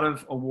are a lot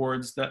of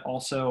awards that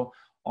also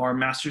are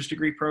master's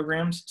degree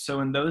programs.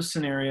 So in those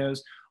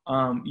scenarios,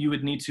 you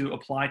would need to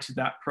apply to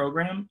that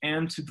program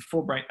and to the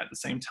Fulbright at the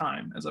same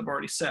time, as I've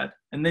already said.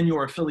 And then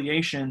your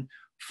affiliation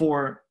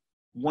for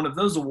one of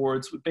those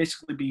awards would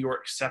basically be your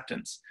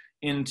acceptance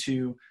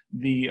into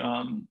the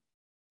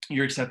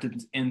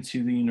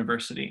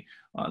university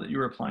that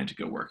you're applying to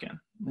go work in.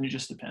 And it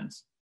just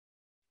depends.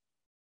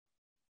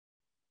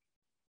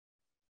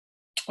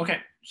 Okay,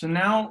 so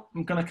now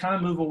I'm going to kind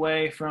of move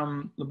away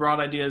from the broad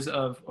ideas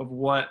of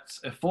what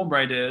a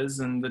Fulbright is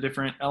and the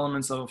different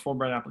elements of a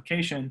Fulbright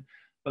application,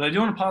 but I do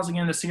want to pause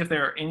again to see if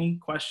there are any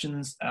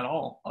questions at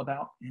all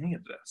about any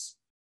of this.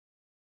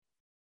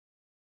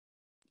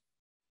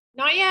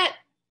 Not yet.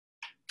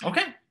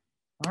 Okay,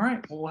 all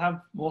right,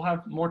 well, we'll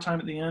have more time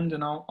at the end,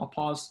 and I'll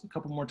pause a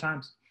couple more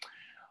times.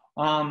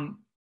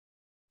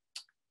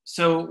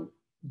 So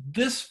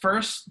this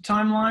first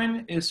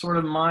timeline is sort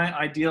of my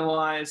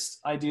idealized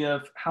idea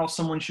of how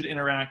someone should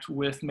interact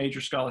with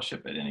major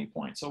scholarship at any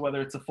point. So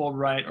whether it's a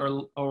Fulbright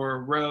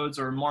or Rhodes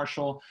or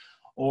Marshall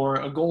or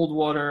a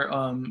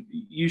Goldwater,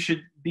 you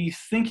should be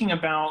thinking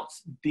about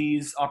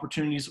these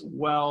opportunities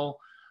well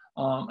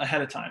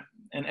ahead of time.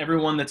 And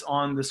everyone that's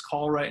on this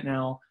call right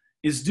now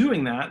is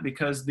doing that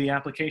because the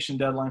application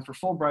deadline for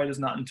Fulbright is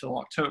not until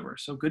October.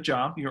 So good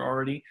job, you're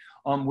already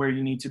where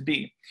you need to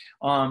be.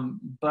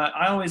 But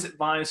I always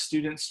advise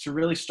students to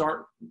really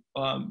start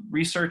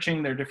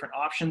researching their different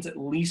options at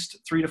least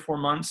 3 to 4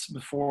 months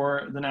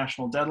before the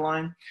national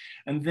deadline.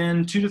 And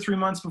then 2 to 3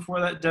 months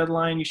before that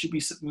deadline, you should be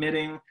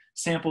submitting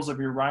samples of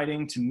your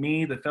writing to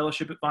me, the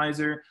fellowship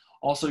advisor,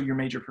 also your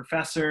major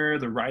professor,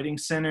 the writing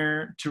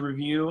center to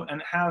review,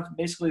 and have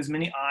basically as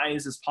many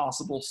eyes as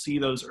possible see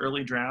those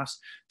early drafts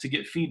to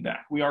get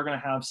feedback. We are going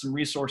to have some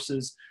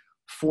resources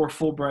for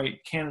Fulbright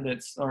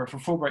candidates or for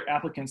Fulbright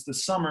applicants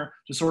this summer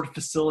to sort of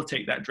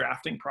facilitate that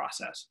drafting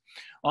process.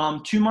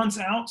 2 months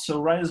out,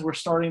 so right as we're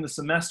starting the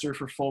semester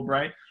for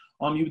Fulbright,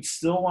 you would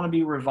still want to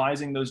be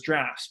revising those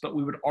drafts, but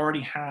we would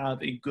already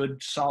have a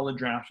good solid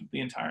draft of the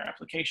entire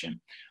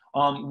application.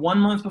 1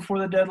 month before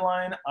the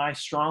deadline, I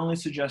strongly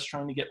suggest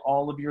trying to get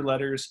all of your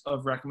letters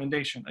of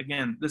recommendation.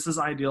 Again, this is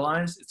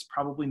idealized. It's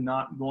probably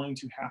not going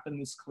to happen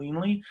this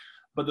cleanly,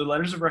 but the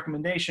letters of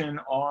recommendation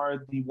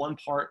are the one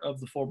part of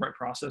the Fulbright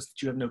process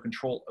that you have no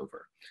control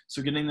over.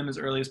 So getting them as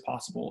early as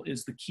possible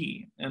is the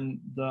key. And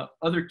the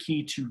other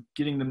key to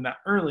getting them that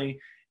early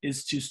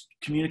is to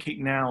communicate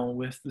now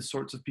with the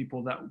sorts of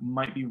people that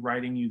might be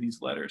writing you these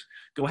letters.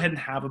 Go ahead and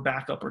have a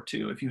backup or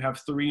two. If you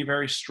have 3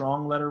 very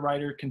strong letter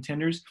writer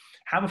contenders,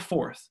 have a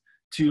 4th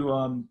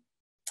to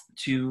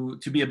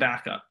be a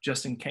backup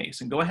just in case.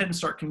 And go ahead and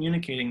start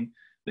communicating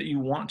that you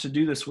want to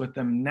do this with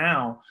them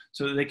now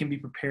so that they can be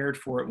prepared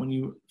for it when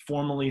you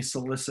formally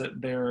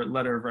solicit their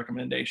letter of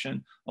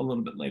recommendation a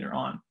little bit later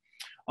on.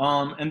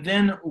 And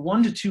then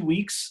 1 to 2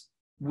 weeks,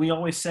 we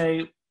always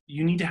say,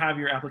 you need to have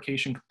your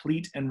application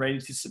complete and ready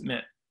to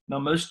submit. Now,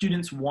 most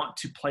students want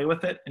to play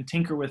with it and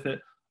tinker with it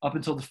up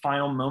until the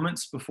final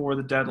moments before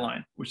the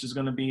deadline, which is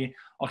going to be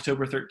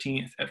October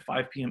 13th at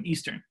 5 p.m.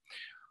 Eastern.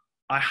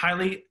 I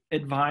highly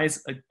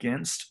advise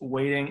against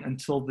waiting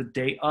until the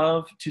day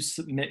of to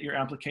submit your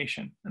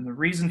application. And the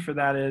reason for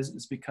that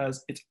is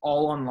because it's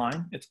all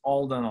online. It's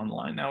all done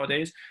online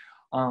nowadays.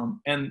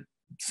 And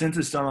since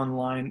it's done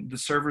online, the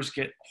servers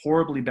get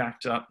horribly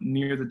backed up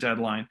near the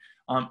deadline.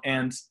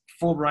 And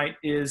Fulbright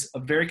is a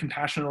very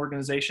compassionate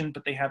organization,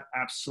 but they have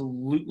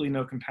absolutely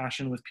no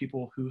compassion with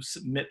people who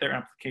submit their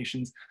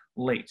applications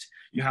late.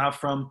 You have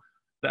from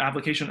the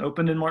application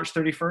opened in March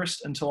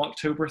 31st until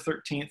October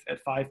 13th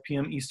at 5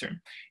 p.m. Eastern.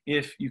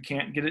 If you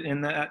can't get it in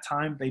that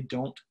time, they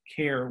don't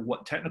care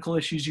what technical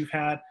issues you've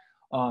had,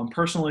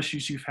 personal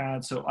issues you've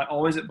had. So I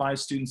always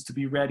advise students to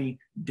be ready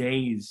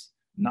days,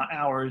 not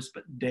hours,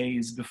 but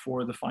days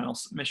before the final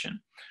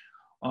submission,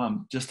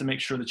 just to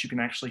make sure that you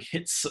can actually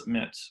hit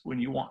submit when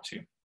you want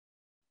to.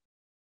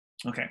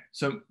 Okay,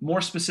 so more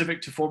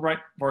specific to Fulbright,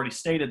 I've already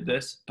stated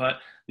this, but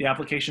the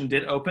application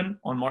did open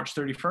on March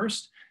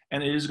 31st,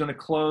 and it is going to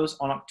close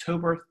on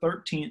October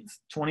 13th,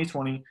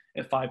 2020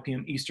 at 5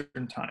 p.m.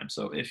 Eastern time.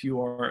 So if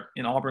you are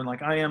in Auburn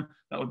like I am,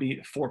 that would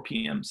be 4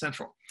 p.m.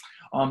 Central.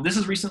 This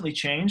has recently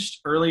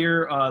changed.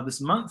 Earlier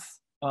this month,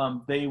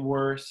 they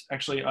were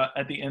actually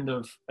at the end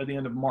of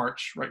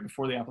March, right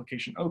before the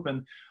application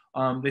opened,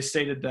 they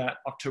stated that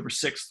October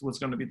 6th was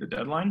going to be the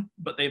deadline,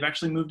 but they've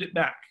actually moved it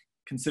back.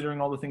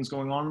 Considering all the things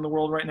going on in the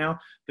world right now,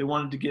 they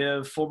wanted to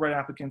give Fulbright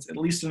applicants at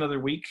least another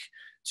week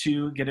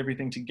to get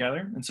everything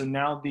together. And so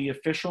now the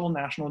official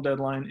national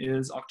deadline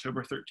is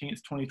October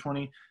 13th,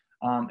 2020,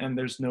 and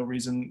there's no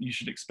reason you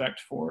should expect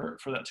for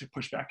that to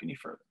push back any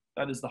further.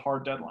 That is the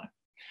hard deadline.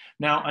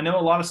 Now, I know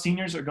a lot of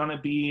seniors are going to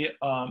be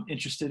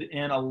interested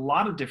in a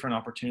lot of different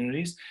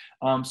opportunities.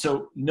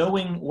 So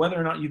knowing whether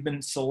or not you've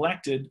been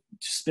selected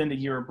to spend a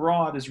year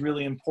abroad is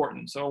really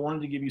important. So I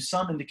wanted to give you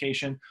some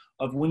indication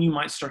of when you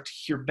might start to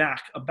hear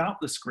back about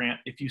this grant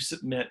if you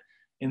submit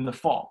in the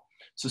fall.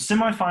 So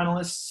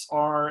semifinalists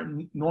are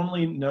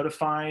normally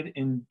notified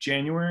in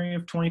January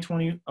of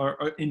 2020,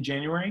 or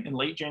in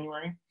late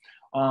January.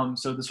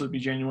 So this would be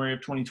January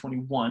of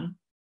 2021.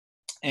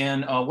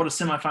 And what a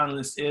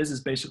semifinalist is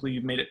basically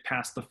you've made it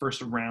past the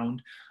first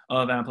round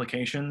of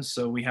applications.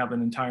 So we have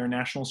an entire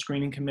national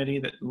screening committee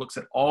that looks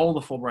at all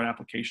the Fulbright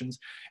applications,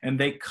 and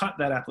they cut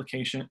that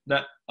application,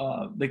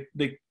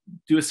 they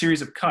do a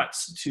series of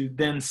cuts to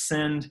then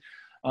send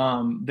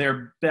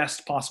their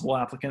best possible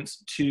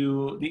applicants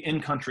to the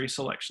in-country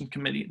selection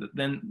committee that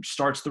then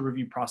starts the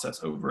review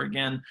process over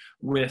again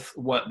with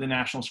what the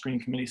national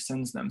screening committee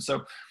sends them.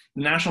 So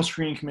the National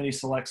Screening Committee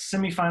selects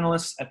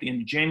semifinalists at the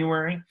end of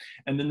January,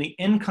 and then the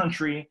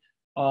in-country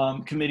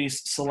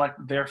committees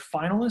select their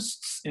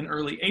finalists in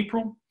early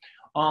April.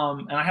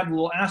 And I have a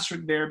little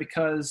asterisk there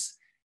because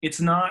it's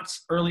not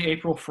early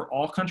April for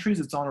all countries,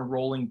 it's on a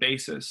rolling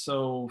basis.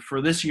 So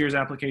for this year's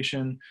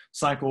application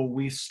cycle,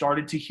 we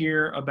started to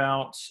hear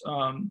about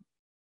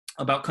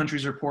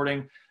countries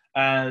reporting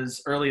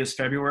as early as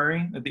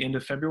February, at the end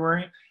of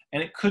February,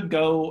 and it could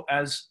go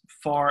as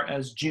far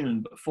as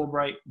June. But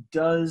Fulbright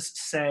does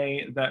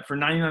say that for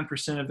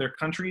 99% of their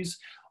countries,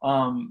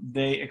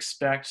 they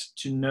expect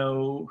to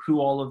know who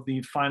all of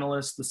the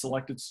finalists, the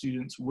selected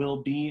students,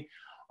 will be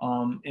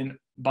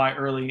by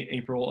early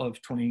April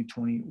of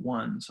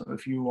 2021. So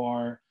if you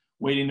are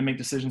waiting to make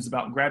decisions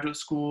about graduate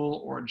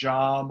school or a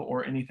job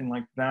or anything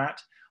like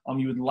that,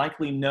 you would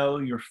likely know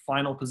your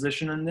final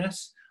position in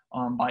this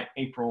by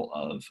April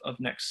of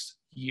next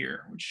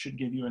year, which should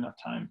give you enough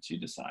time to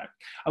decide.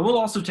 I will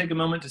also take a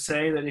moment to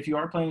say that if you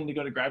are planning to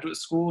go to graduate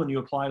school and you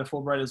apply to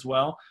Fulbright as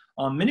well,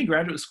 many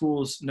graduate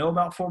schools know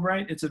about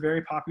Fulbright. It's a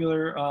very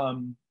popular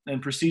and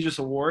prestigious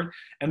award,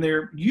 and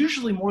they're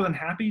usually more than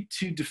happy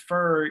to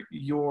defer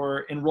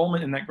your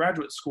enrollment in that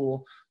graduate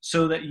school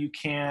so that you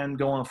can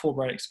go on a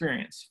Fulbright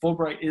experience.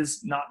 Fulbright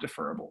is not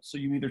deferrable, so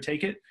you either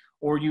take it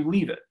or you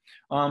leave it.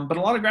 But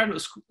a lot of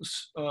graduate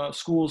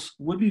schools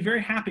would be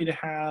very happy to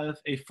have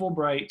a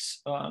Fulbright,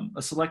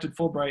 a selected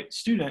Fulbright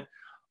student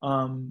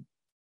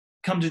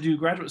come to do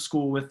graduate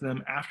school with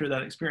them after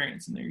that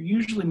experience. And they're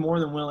usually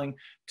more than willing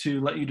to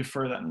let you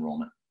defer that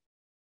enrollment.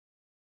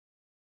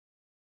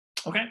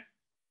 Okay.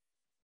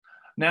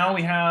 Now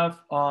we have,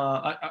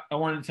 I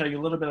wanted to tell you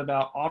a little bit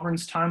about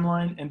Auburn's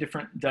timeline and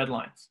different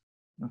deadlines.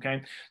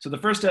 Okay, so the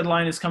first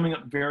deadline is coming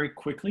up very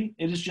quickly.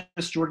 It is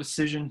just your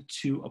decision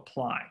to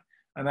apply,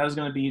 and that is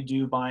going to be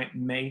due by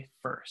May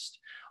 1st.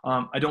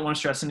 I don't want to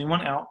stress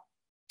anyone out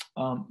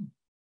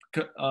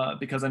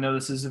because I know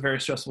this is a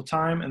very stressful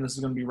time, and this is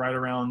going to be right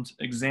around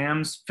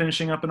exams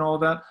finishing up and all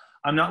of that.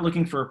 I'm not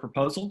looking for a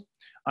proposal.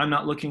 I'm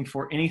not looking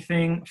for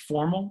anything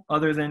formal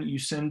other than you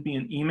send me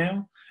an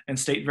email and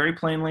state very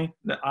plainly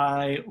that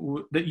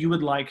that you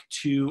would like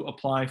to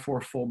apply for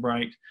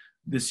Fulbright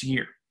this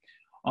year.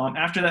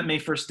 After that May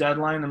 1st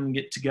deadline, I'm going to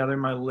get together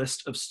my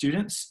list of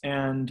students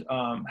and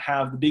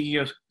have the Big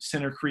Ego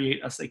Center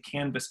create us a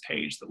Canvas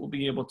page that we'll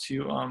be able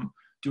to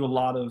do a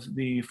lot of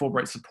the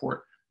Fulbright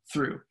support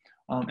through.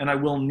 And I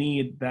will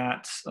need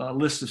that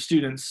list of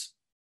students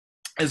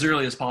as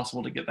early as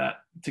possible to get that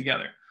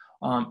together.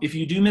 If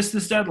you do miss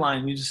this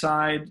deadline, you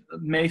decide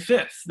May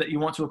 5th that you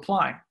want to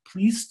apply,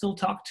 please still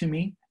talk to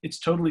me. It's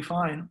totally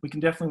fine. We can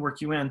definitely work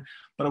you in,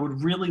 but I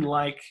would really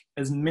like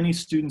as many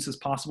students as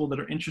possible that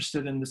are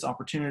interested in this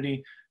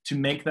opportunity to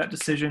make that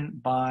decision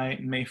by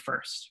May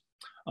 1st.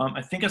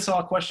 I think I saw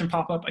a question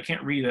pop up. I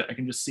can't read it. I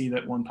can just see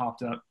that one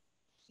popped up.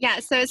 Yeah,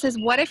 so it says,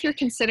 what if you're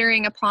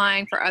considering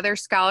applying for other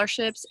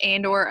scholarships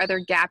and or other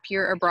gap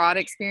year abroad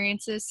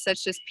experiences,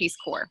 such as Peace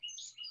Corps?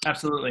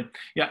 Absolutely.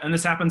 Yeah, and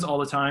this happens all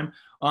the time.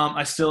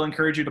 I still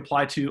encourage you to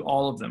apply to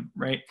all of them,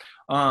 right?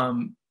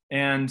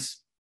 And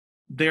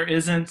there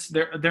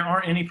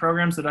aren't any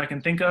programs that I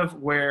can think of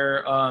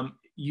where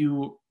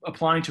you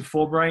applying to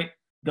Fulbright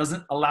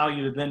doesn't allow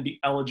you to then be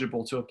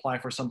eligible to apply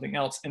for something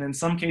else. And in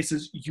some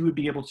cases, you would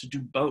be able to do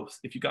both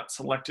if you got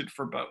selected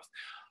for both.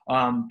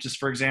 Just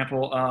for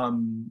example,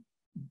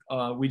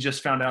 we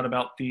just found out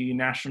about the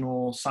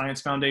National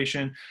Science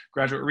Foundation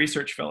Graduate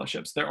Research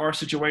Fellowships. There are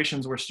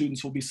situations where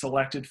students will be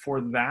selected for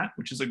that,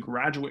 which is a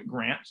graduate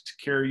grant to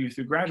carry you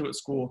through graduate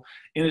school,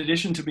 in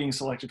addition to being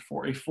selected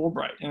for a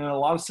Fulbright. And in a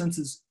lot of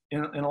senses,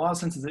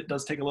 it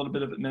does take a little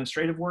bit of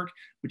administrative work,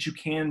 but you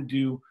can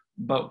do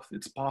both.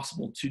 It's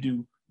possible to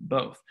do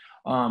both.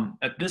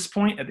 At this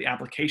point, at the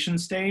application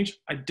stage,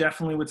 I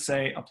definitely would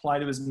say apply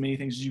to as many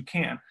things as you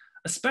can,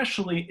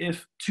 especially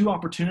if two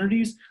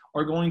opportunities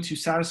are going to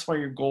satisfy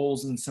your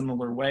goals in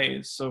similar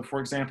ways. So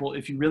for example,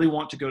 if you really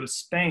want to go to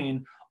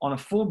Spain on a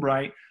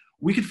Fulbright,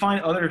 we could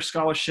find other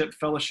scholarship,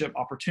 fellowship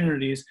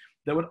opportunities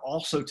that would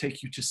also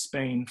take you to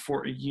Spain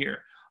for a year.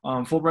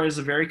 Fulbright is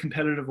a very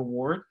competitive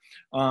award.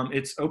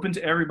 It's open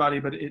to everybody,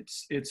 but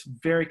it's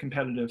very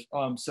competitive.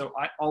 So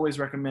I always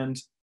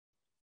recommend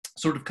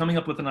sort of coming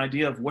up with an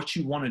idea of what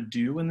you want to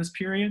do in this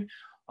period,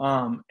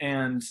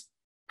 and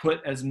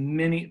put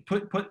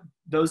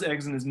those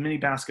eggs in as many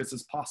baskets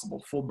as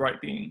possible, Fulbright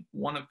being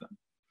one of them.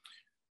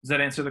 Does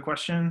that answer the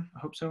question? I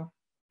hope so.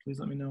 Please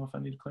let me know if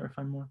I need to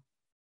clarify more.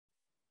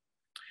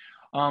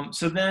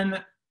 So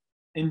then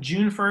in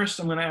June 1st,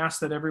 I'm going to ask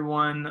that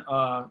everyone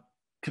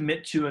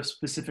commit to a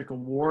specific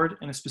award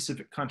in a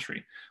specific country.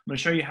 I'm going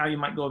to show you how you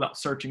might go about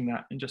searching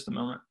that in just a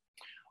moment.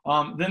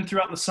 Then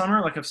throughout the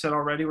summer, like I've said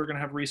already, we're going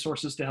to have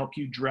resources to help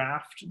you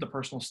draft the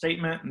personal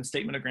statement and the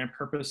statement of grand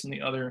purpose and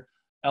the other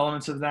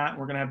elements of that.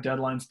 We're going to have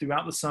deadlines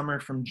throughout the summer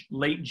from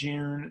late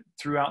June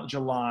throughout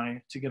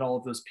July to get all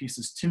of those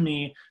pieces to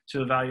me,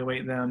 to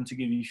evaluate them, to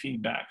give you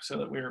feedback so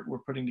that we're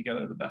putting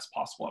together the best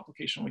possible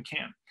application we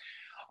can.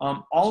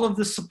 All of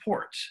this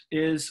support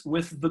is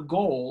with the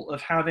goal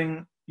of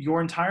having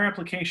your entire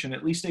application,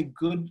 at least a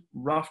good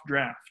rough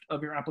draft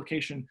of your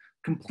application,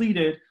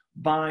 completed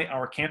by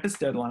our campus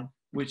deadline,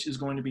 which is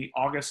going to be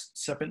August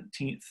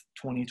 17th,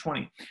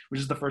 2020,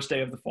 which is the first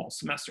day of the fall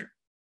semester.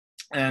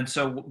 And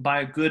so by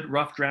a good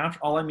rough draft,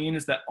 all I mean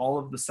is that all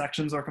of the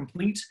sections are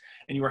complete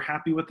and you are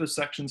happy with those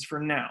sections for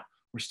now.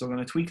 We're still going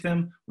to tweak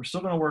them. We're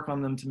still going to work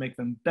on them to make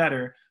them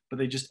better, but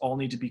they just all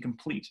need to be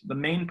complete. The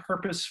main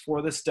purpose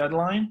for this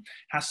deadline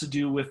has to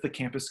do with the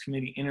campus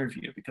committee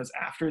interview, because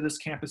after this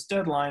campus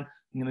deadline,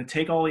 I'm going to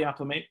take all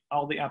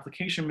the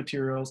application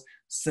materials,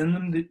 send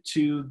them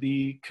to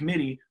the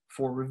committee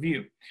for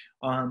review.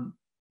 And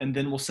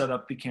then we'll set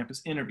up the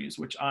campus interviews,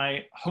 which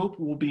I hope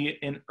will be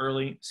in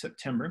early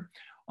September.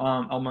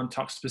 I'm going to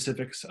talk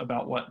specifics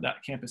about what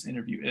that campus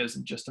interview is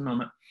in just a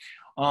moment.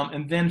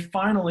 And then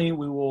finally,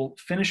 we will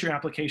finish your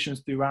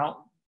applications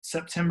throughout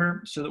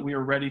September so that we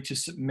are ready to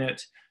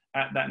submit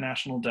at that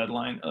national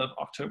deadline of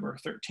October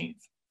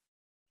 13th.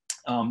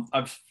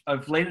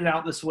 I've laid it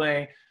out this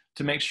way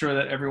to make sure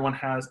that everyone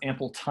has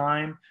ample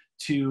time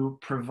to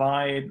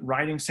provide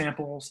writing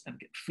samples and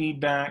get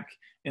feedback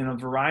in a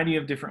variety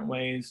of different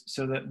ways,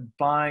 so that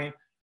by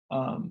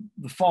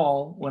the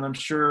fall, when I'm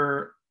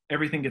sure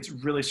everything gets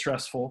really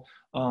stressful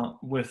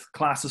with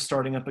classes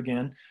starting up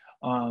again,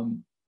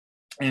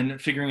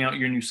 and figuring out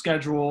your new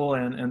schedule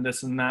and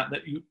this and that,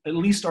 that you at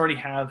least already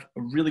have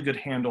a really good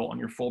handle on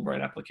your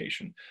Fulbright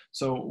application.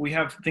 So we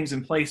have things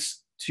in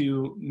place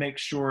to make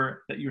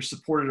sure that you're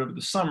supported over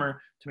the summer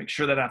to make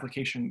sure that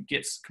application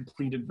gets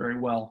completed very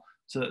well.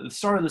 So at the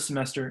start of the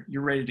semester,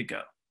 you're ready to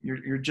go.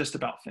 You're just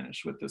about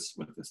finished with this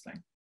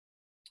thing.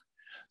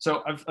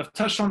 So I've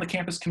touched on the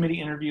campus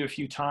committee interview a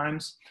few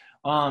times.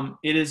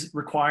 It is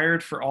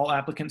required for all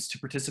applicants to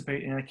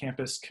participate in a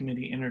campus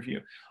committee interview.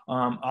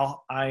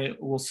 I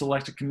will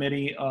select a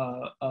committee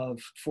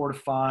of 4 to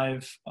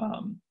 5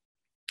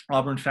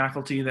 Auburn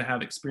faculty that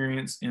have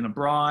experience in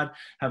abroad,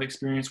 have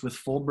experience with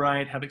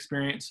Fulbright, have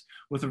experience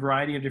with a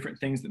variety of different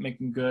things that make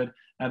them good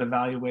at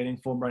evaluating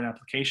Fulbright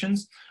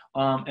applications.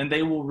 And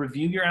they will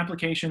review your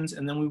applications,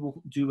 and then we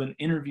will do an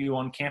interview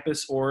on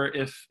campus, or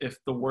if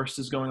the worst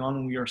is going on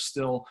and we are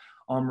still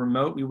on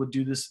remote, we would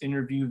do this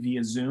interview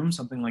via Zoom,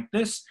 something like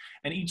this.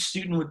 And each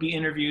student would be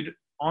interviewed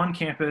on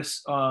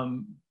campus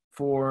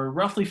for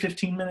roughly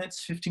 15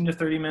 to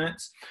 30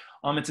 minutes.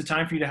 It's a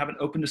time for you to have an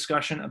open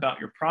discussion about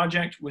your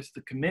project with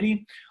the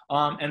committee.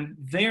 And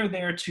they're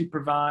there to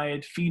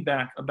provide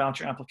feedback about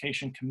your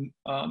application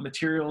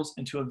materials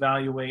and to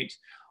evaluate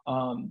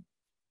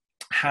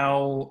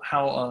how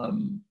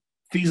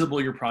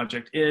feasible your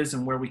project is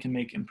and where we can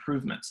make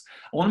improvements.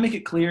 I want to make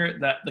it clear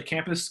that the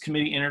campus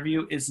committee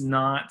interview is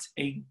not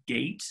a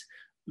gate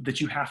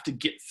that you have to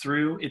get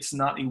through. It's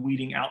not a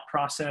weeding out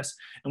process,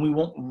 and we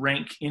won't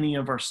rank any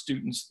of our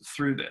students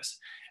through this.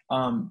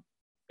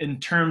 In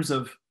terms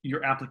of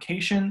your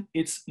application,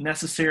 it's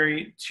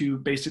necessary to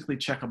basically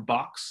check a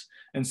box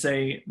and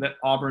say that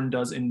Auburn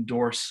does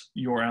endorse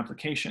your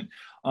application.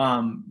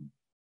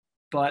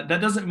 But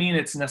that doesn't mean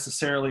it's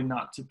necessarily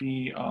not to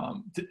be,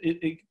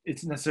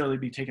 it's necessarily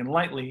be taken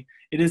lightly.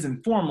 It is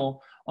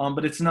informal,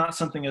 but it's not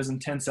something as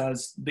intense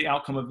as the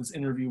outcome of this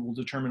interview will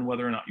determine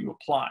whether or not you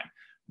apply.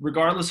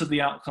 Regardless of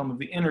the outcome of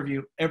the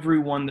interview,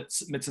 everyone that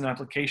submits an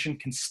application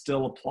can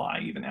still apply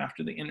even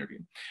after the interview.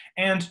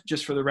 And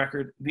just for the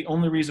record, the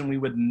only reason we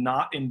would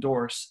not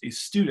endorse a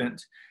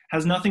student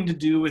has nothing to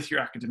do with your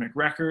academic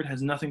record,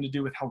 has nothing to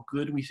do with how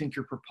good we think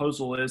your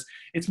proposal is.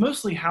 It's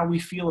mostly how we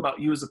feel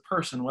about you as a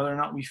person, whether or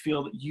not we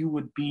feel that you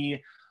would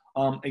be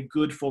a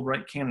good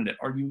Fulbright candidate.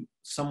 Are you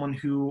someone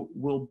who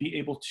will be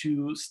able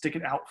to stick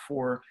it out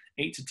for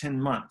 8 to 10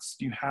 months?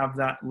 Do you have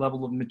that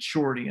level of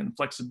maturity and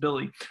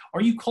flexibility?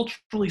 Are you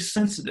culturally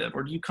sensitive,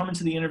 or do you come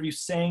into the interview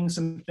saying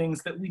some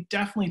things that we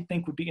definitely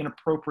think would be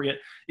inappropriate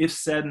if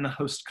said in the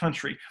host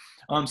country?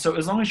 So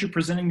as long as you're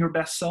presenting your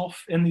best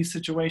self in these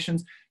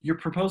situations, your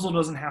proposal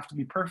doesn't have to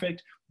be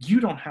perfect. You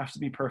don't have to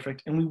be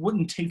perfect, and we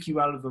wouldn't take you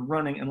out of the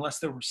running unless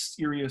there were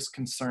serious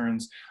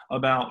concerns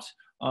about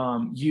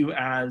you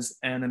as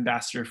an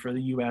ambassador for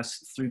the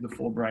US through the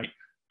Fulbright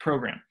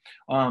program.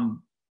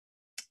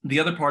 The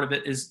other part of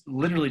it is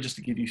literally just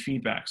to give you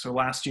feedback. So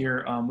last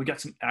year, we got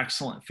some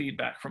excellent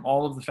feedback from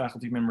all of the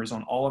faculty members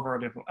on all of our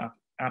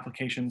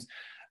applications,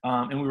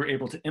 and we were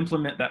able to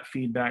implement that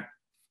feedback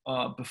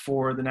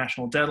before the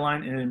national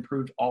deadline, and it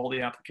improved all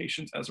the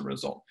applications as a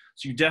result.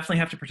 So you definitely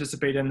have to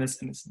participate in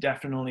this, and it's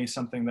definitely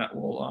something that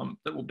will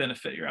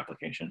benefit your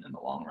application in the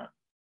long run.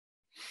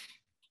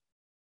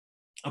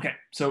 Okay,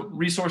 so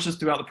resources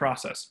throughout the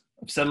process.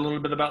 I've said a little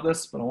bit about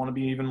this, but I want to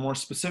be even more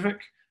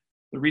specific.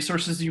 The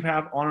resources you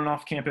have on and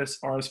off campus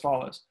are as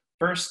follows.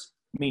 First,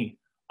 me.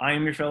 I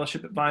am your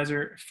fellowship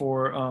advisor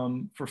for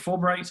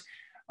Fulbright.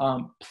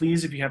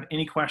 Please, if you have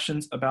any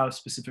questions about a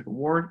specific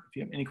award, if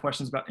you have any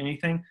questions about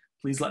anything,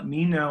 please let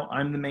me know.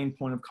 I'm the main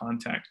point of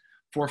contact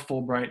for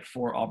Fulbright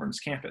for Auburn's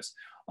campus.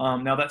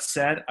 Now that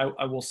said,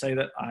 I will say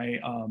that I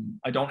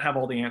don't have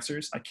all the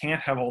answers. I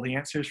can't have all the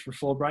answers for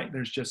Fulbright.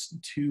 There's just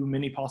too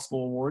many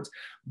possible awards,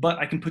 but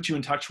I can put you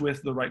in touch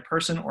with the right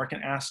person, or I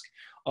can ask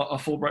a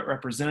Fulbright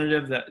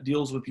representative that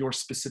deals with your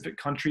specific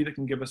country that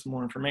can give us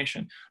more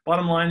information.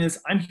 Bottom line is,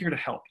 I'm here to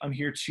help. I'm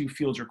here to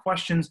field your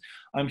questions.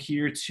 I'm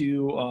here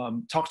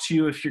to talk to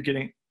you if you're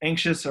getting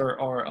anxious or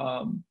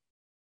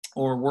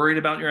worried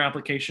about your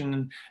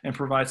application, and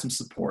provide some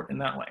support in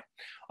that way.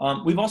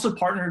 We've also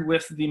partnered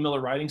with the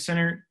Miller Writing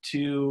Center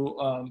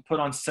to put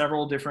on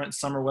several different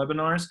summer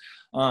webinars.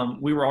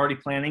 We were already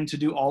planning to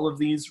do all of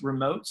these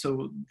remote,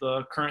 so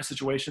the current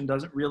situation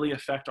doesn't really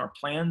affect our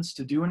plans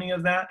to do any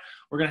of that.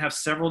 We're going to have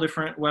several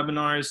different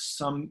webinars,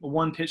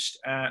 one pitched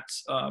at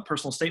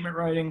personal statement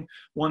writing,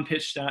 one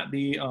pitched at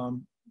the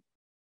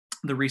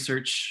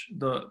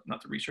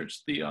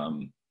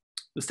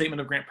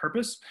statement of grant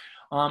purpose,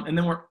 and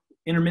then we're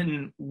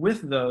intermittent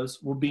with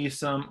those will be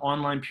some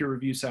online peer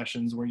review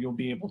sessions where you'll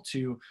be able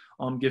to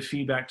give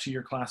feedback to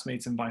your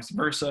classmates and vice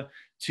versa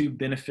to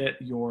benefit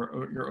your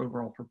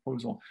overall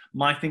proposal.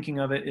 My thinking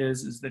of it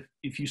is that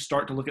if you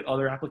start to look at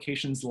other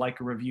applications like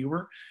a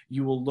reviewer,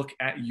 you will look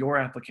at your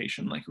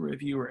application like a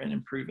reviewer and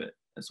improve it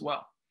as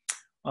well.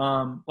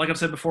 Like I've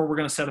said before, we're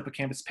going to set up a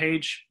campus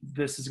page.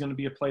 This is going to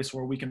be a place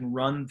where we can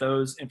run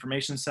those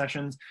information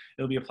sessions.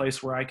 It'll be a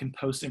place where I can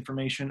post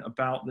information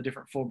about the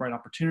different Fulbright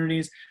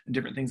opportunities and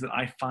different things that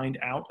I find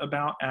out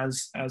about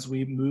as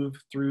we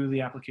move through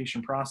the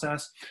application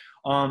process.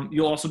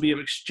 You'll also be able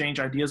to exchange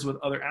ideas with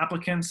other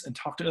applicants and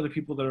talk to other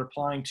people that are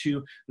applying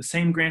to the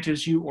same grant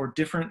as you or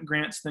different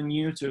grants than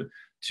you to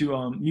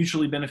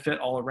mutually benefit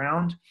all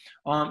around.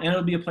 And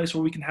it'll be a place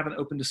where we can have an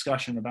open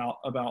discussion about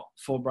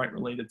Fulbright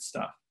related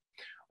stuff.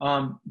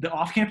 The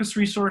off-campus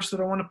resource that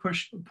I want to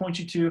point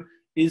you to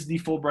is the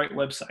Fulbright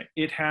website.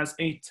 It has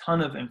a ton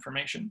of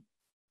information.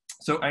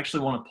 So I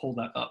actually want to pull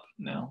that up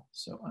now.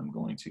 So I'm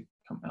going to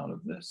come out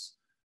of this.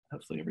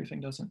 Hopefully everything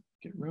doesn't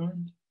get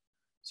ruined.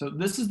 So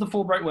this is the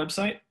Fulbright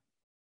website.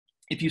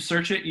 If you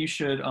search it, you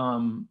should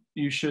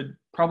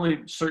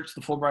probably search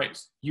the Fulbright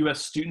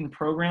U.S. student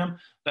program.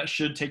 That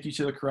should take you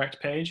to the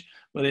correct page,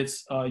 but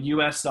it's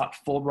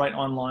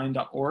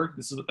us.fulbrightonline.org.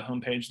 This is what the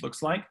homepage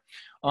looks like.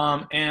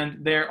 And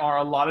there are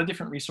a lot of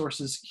different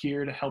resources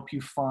here to help you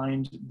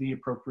find the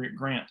appropriate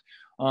grant.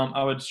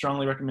 I would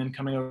strongly recommend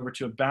coming over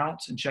to About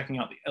and checking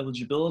out the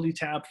eligibility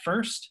tab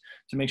first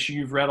to make sure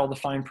you've read all the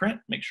fine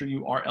print, make sure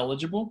you are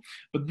eligible.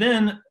 But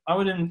then I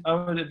would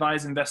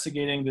advise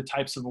investigating the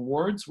types of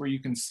awards where you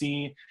can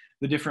see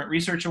the different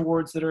research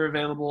awards that are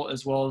available,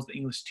 as well as the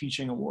English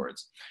teaching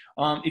awards.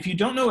 If you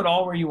don't know at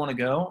all where you want to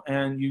go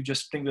and you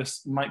just think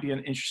this might be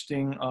an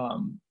interesting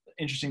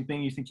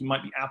thing, you think you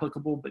might be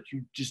applicable, but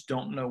you just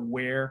don't know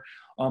where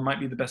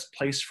might be the best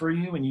place for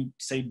you, and you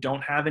say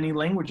don't have any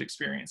language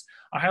experience,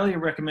 I highly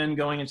recommend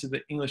going into the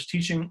English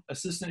teaching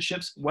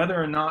assistantships,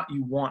 whether or not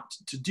you want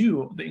to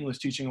do the English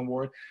teaching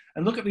award,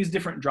 and look at these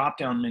different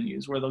drop-down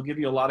menus where they'll give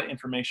you a lot of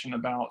information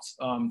about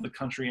the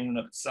country in and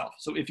of itself.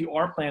 So if you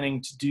are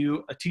planning to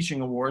do a teaching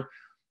award,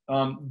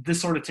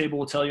 this sort of table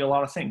will tell you a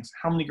lot of things.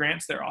 How many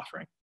grants they're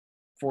offering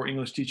for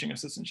English teaching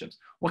assistantships,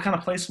 what kind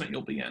of placement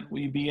you'll be in. Will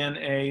you be in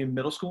a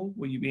middle school?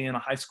 Will you be in a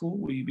high school?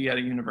 Will you be at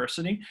a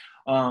university?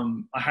 I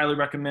highly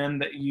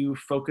recommend that you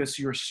focus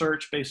your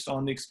search based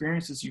on the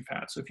experiences you've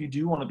had. So if you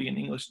do want to be an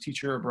English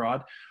teacher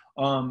abroad,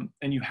 and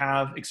you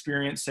have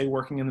experience, say,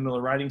 working in the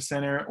Miller Writing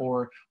Center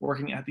or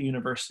working at the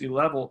university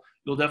level,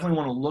 you'll definitely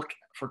want to look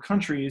for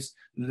countries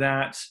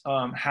that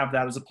have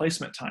that as a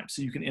placement type,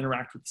 so you can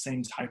interact with the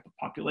same type of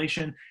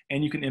population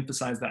and you can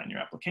emphasize that in your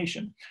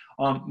application.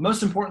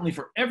 Most importantly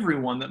for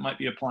everyone that might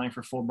be applying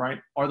for Fulbright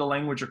are the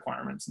language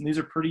requirements, and these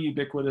are pretty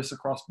ubiquitous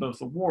across both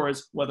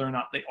awards, whether or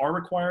not they are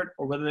required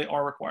or whether they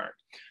are required.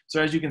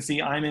 So as you can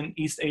see, I'm in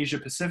East Asia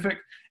Pacific,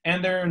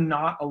 and there are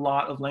not a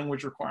lot of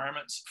language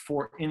requirements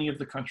for any of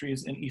the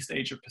countries in East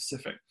Asia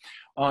Pacific.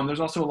 There's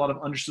also a lot of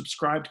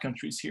undersubscribed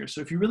countries here.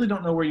 So if you really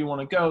don't know where you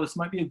want to go, this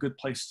might be a good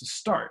place to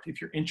start if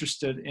you're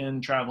interested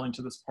in traveling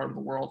to this part of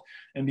the world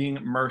and being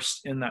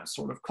immersed in that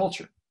sort of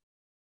culture.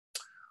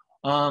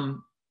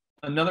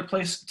 Another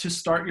place to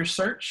start your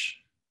search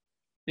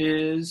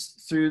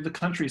is through the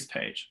countries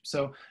page.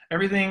 So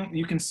everything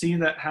you can see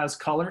that has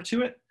color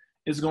to it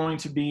is going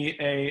to be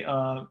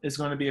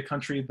a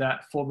country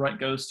that Fulbright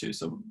goes to.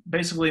 So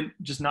basically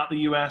just not the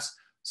US,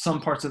 some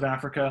parts of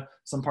Africa,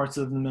 some parts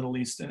of the Middle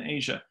East and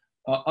Asia.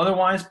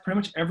 Otherwise, pretty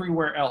much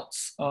everywhere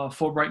else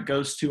Fulbright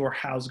goes to or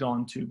has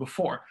gone to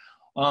before.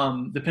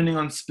 Depending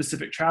on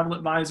specific travel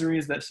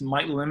advisories, that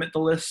might limit the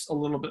list a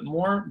little bit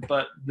more,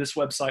 but this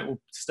website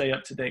will stay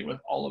up to date with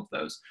all of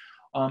those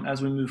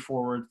as we move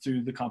forward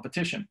through the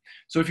competition.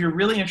 So if you're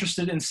really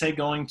interested in, say,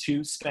 going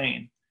to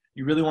Spain,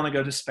 you really want to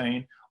go to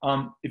Spain,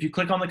 if you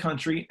click on the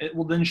country, it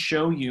will then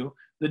show you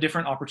the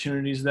different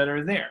opportunities that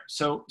are there.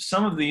 So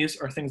some of these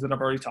are things that I've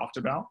already talked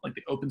about, like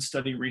the Open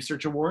Study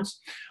Research Awards.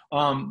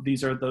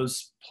 These are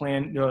those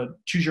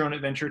choose your own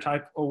adventure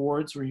type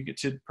awards where you get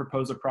to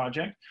propose a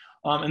project.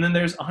 And then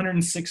there's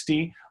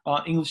 160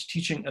 English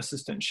teaching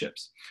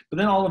assistantships. But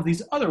then all of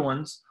these other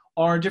ones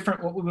are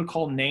different, what we would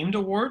call named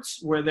awards,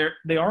 where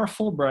they are a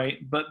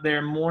Fulbright, but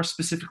they're more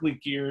specifically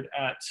geared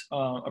at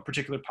a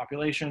particular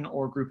population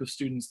or group of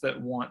students that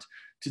want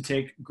to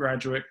take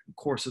graduate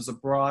courses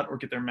abroad or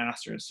get their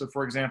master's. So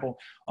for example,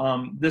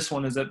 this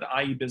one is at the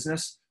IE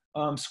Business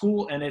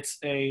School, and it's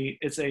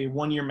a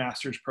one-year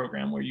master's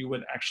program where you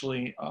would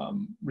actually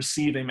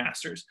receive a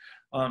master's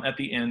at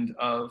the end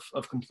of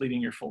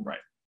completing your Fulbright.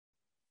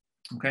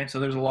 Okay, so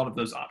there's a lot of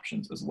those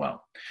options as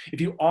well.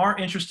 If you are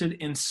interested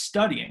in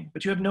studying,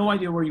 but you have no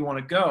idea where you want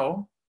to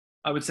go,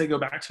 I would say go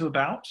back to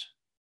About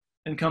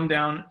and come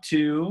down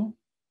to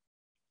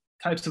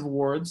Types of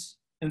Awards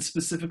and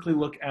specifically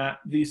look at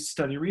these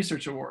Study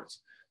Research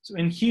Awards. So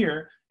in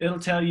here, it'll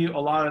tell you a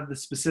lot of the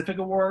specific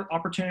award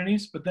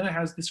opportunities, but then it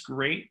has this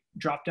great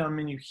drop-down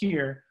menu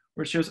here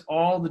where it shows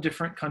all the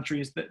different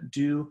countries that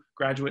do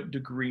graduate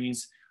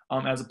degrees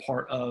as a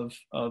part of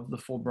the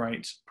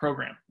Fulbright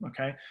program,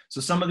 okay?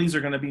 So some of these are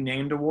gonna be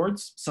named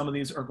awards, some of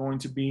these are going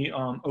to be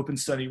Open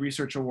Study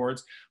Research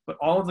Awards, but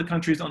all of the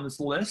countries on this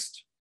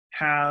list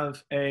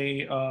have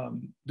a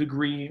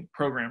degree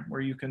program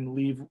where you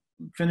can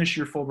finish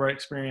your Fulbright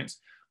experience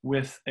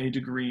with a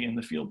degree in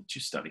the field that you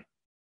study.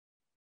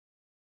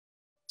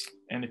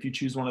 And if you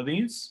choose one of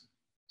these,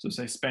 so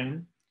say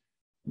Spain,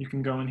 you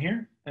can go in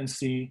here and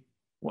see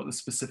what the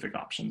specific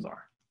options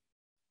are.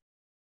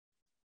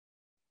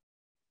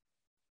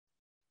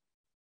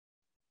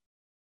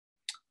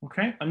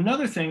 Okay,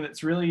 another thing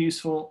that's really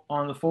useful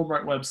on the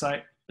Fulbright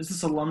website is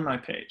this alumni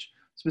page,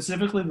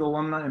 specifically the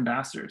alumni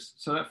ambassadors.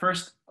 So that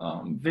first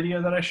video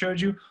that I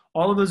showed you,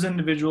 all of those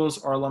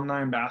individuals are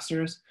alumni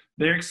ambassadors.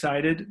 They're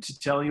excited to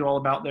tell you all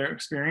about their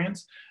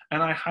experience.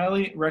 And I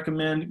highly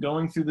recommend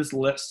going through this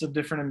list of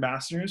different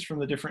ambassadors from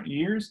the different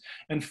years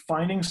and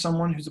finding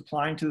someone who's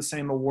applying to the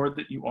same award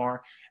that you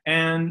are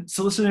and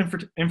solicit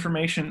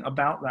information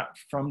about that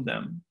from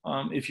them.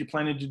 If you're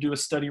planning to do a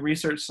study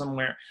research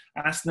somewhere,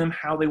 ask them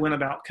how they went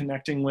about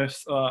connecting with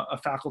a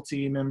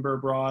faculty member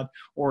abroad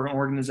or an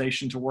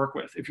organization to work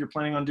with. If you're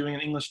planning on doing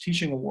an English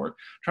teaching award,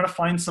 try to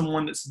find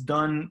someone that's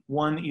done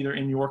one either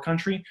in your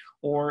country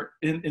or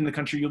in the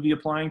country you'll be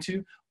applying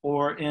to,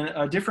 or in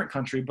a different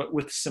country, but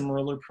with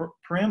similar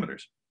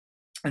parameters,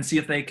 and see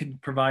if they can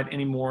provide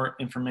any more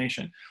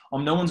information.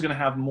 No one's gonna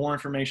have more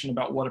information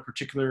about what a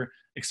particular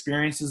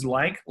experience is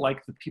like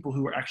the people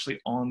who are actually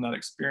on that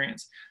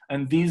experience.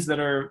 And these that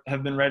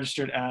have been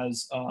registered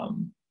as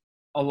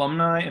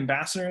alumni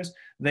ambassadors,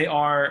 they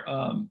are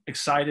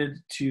excited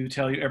to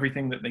tell you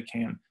everything that they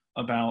can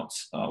about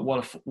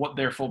what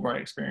their Fulbright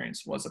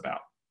experience was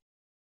about.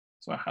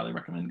 So I highly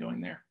recommend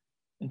going there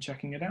and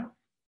checking it out.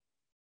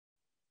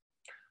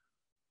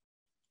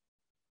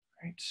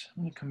 All right,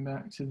 I'm gonna come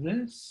back to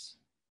this.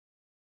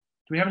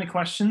 Do we have any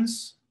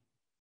questions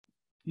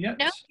yet?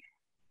 No.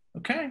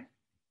 Okay.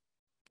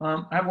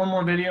 I have one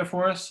more video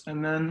for us,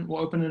 and then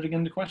we'll open it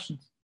again to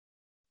questions.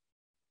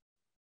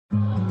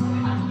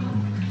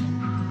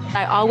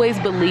 I always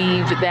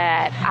believed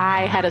that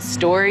I had a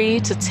story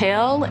to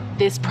tell.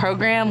 This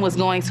program was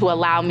going to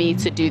allow me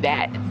to do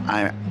that.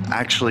 I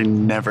actually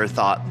never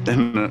thought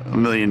in a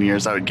million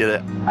years I would get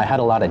it. I had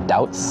a lot of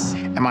doubts.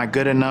 Am I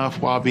good enough?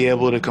 Will I be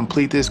able to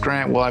complete this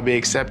grant? Will I be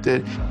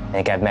accepted? I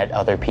think I've met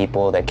other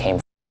people that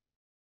came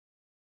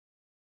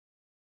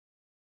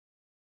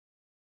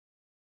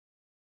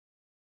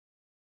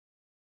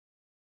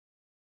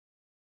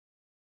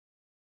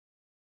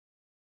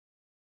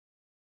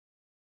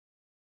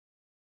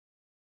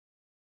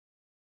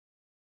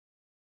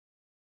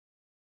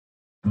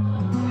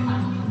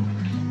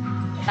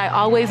I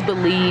always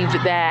believed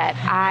that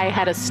I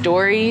had a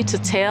story to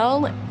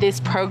tell. This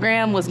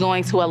program was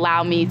going to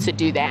allow me to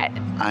do that.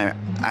 I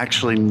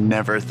actually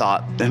never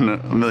thought in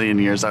a million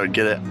years I would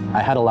get it.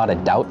 I had a lot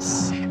of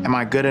doubts. Am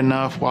I good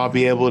enough? Will I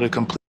be able to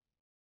complete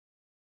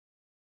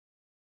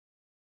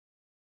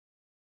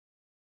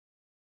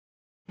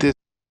this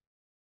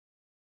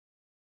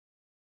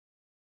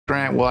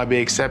grant? Will I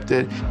be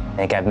accepted? I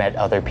think I've met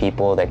other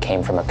people that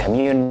came from a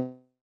community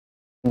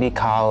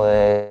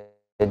college,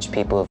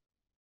 people who've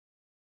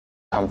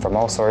come from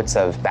all sorts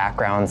of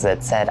backgrounds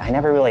that said, I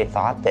never really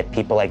thought that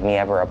people like me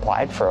ever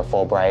applied for a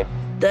Fulbright.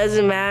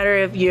 Doesn't matter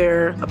if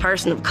you're a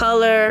person of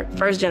color,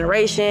 first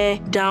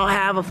generation, don't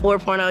have a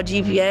 4.0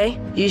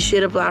 GPA, you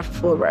should apply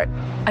for Fulbright.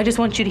 I just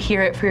want you to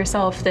hear it for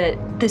yourself that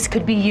this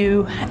could be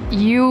you.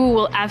 You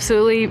will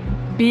absolutely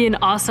be an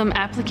awesome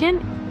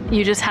applicant.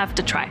 You just have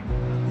to try.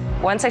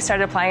 Once I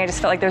started applying, I just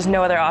felt like there's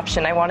no other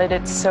option. I wanted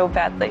it so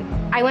badly.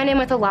 I went in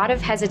with a lot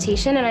of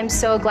hesitation, and I'm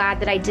so glad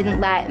that I didn't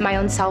let my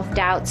own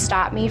self-doubt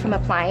stop me from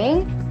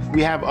applying.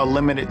 We have a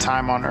limited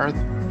time on Earth.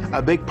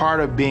 A big part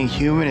of being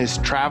human is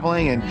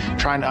traveling and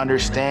trying to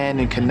understand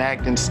and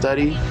connect and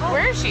study.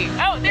 Where is she?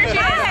 Oh, there she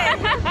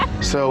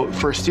is. So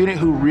for a student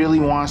who really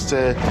wants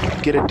to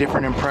get a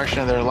different impression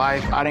of their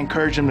life, I'd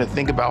encourage them to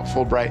think about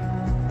Fulbright.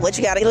 What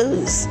you gotta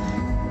lose?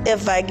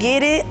 If I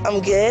get it,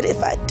 I'm good.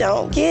 If I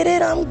don't get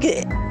it, I'm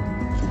good.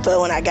 But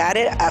when I got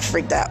it, I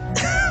freaked out.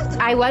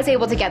 I was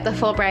able to get the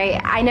Fulbright.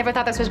 I never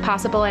thought this was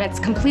possible, and it's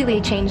completely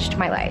changed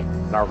my life.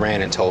 I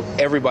ran and told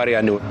everybody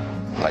I knew,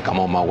 like, I'm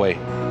on my way.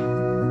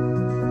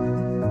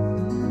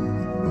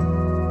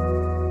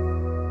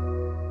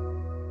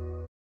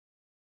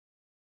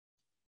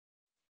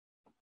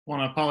 I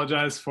want to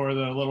apologize for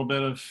the little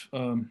bit of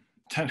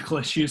technical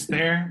issues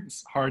there.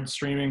 It's hard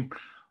streaming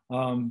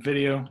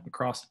video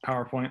across the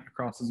PowerPoint,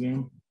 across the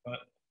Zoom, but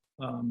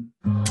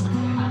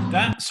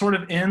that sort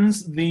of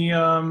ends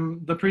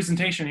the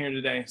presentation here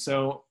today.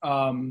 So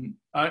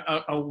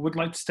I would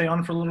like to stay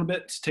on for a little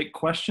bit to take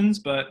questions,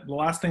 but the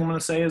last thing I'm going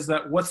to say is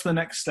that what's the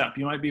next step?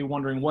 You might be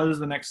wondering, what is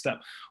the next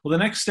step? Well, the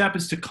next step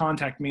is to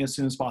contact me as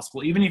soon as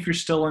possible. Even if you're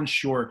still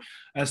unsure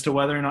as to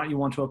whether or not you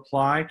want to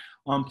apply,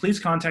 please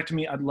contact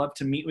me. I'd love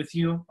to meet with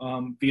you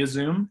via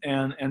Zoom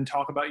and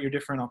talk about your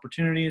different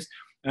opportunities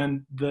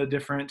and the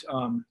different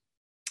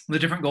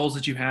goals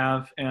that you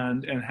have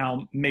and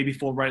how maybe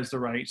Fulbright is the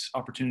right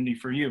opportunity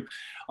for you.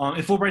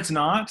 If Fulbright's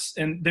not,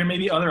 and there may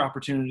be other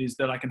opportunities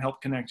that I can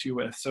help connect you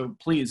with. So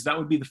please, that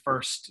would be the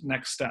first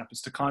next step,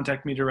 is to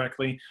contact me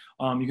directly.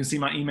 You can see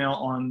my email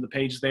on the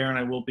page there, and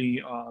I will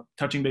be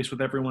touching base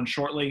with everyone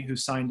shortly who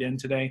signed in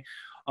today.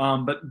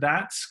 But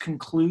that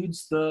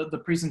concludes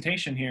the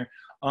presentation here.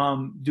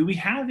 Do we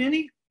have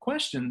any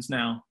questions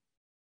now?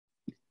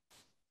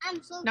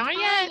 I'm so Not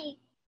yet.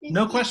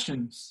 No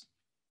questions.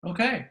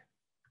 Okay.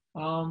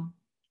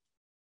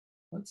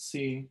 Let's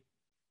see.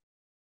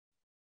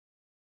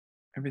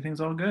 Everything's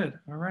all good.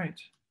 All right.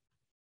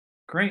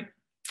 Great.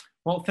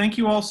 Well, thank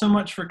you all so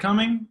much for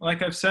coming.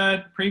 Like I've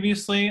said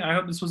previously, I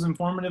hope this was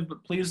informative,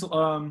 but please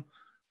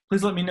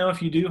let me know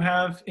if you do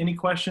have any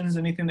questions,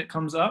 anything that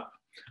comes up.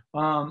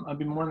 I'd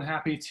be more than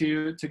happy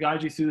to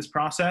guide you through this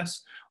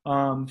process.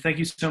 Thank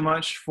you so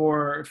much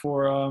for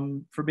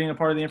being a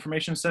part of the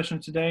information session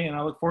today, and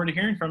I look forward to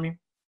hearing from you.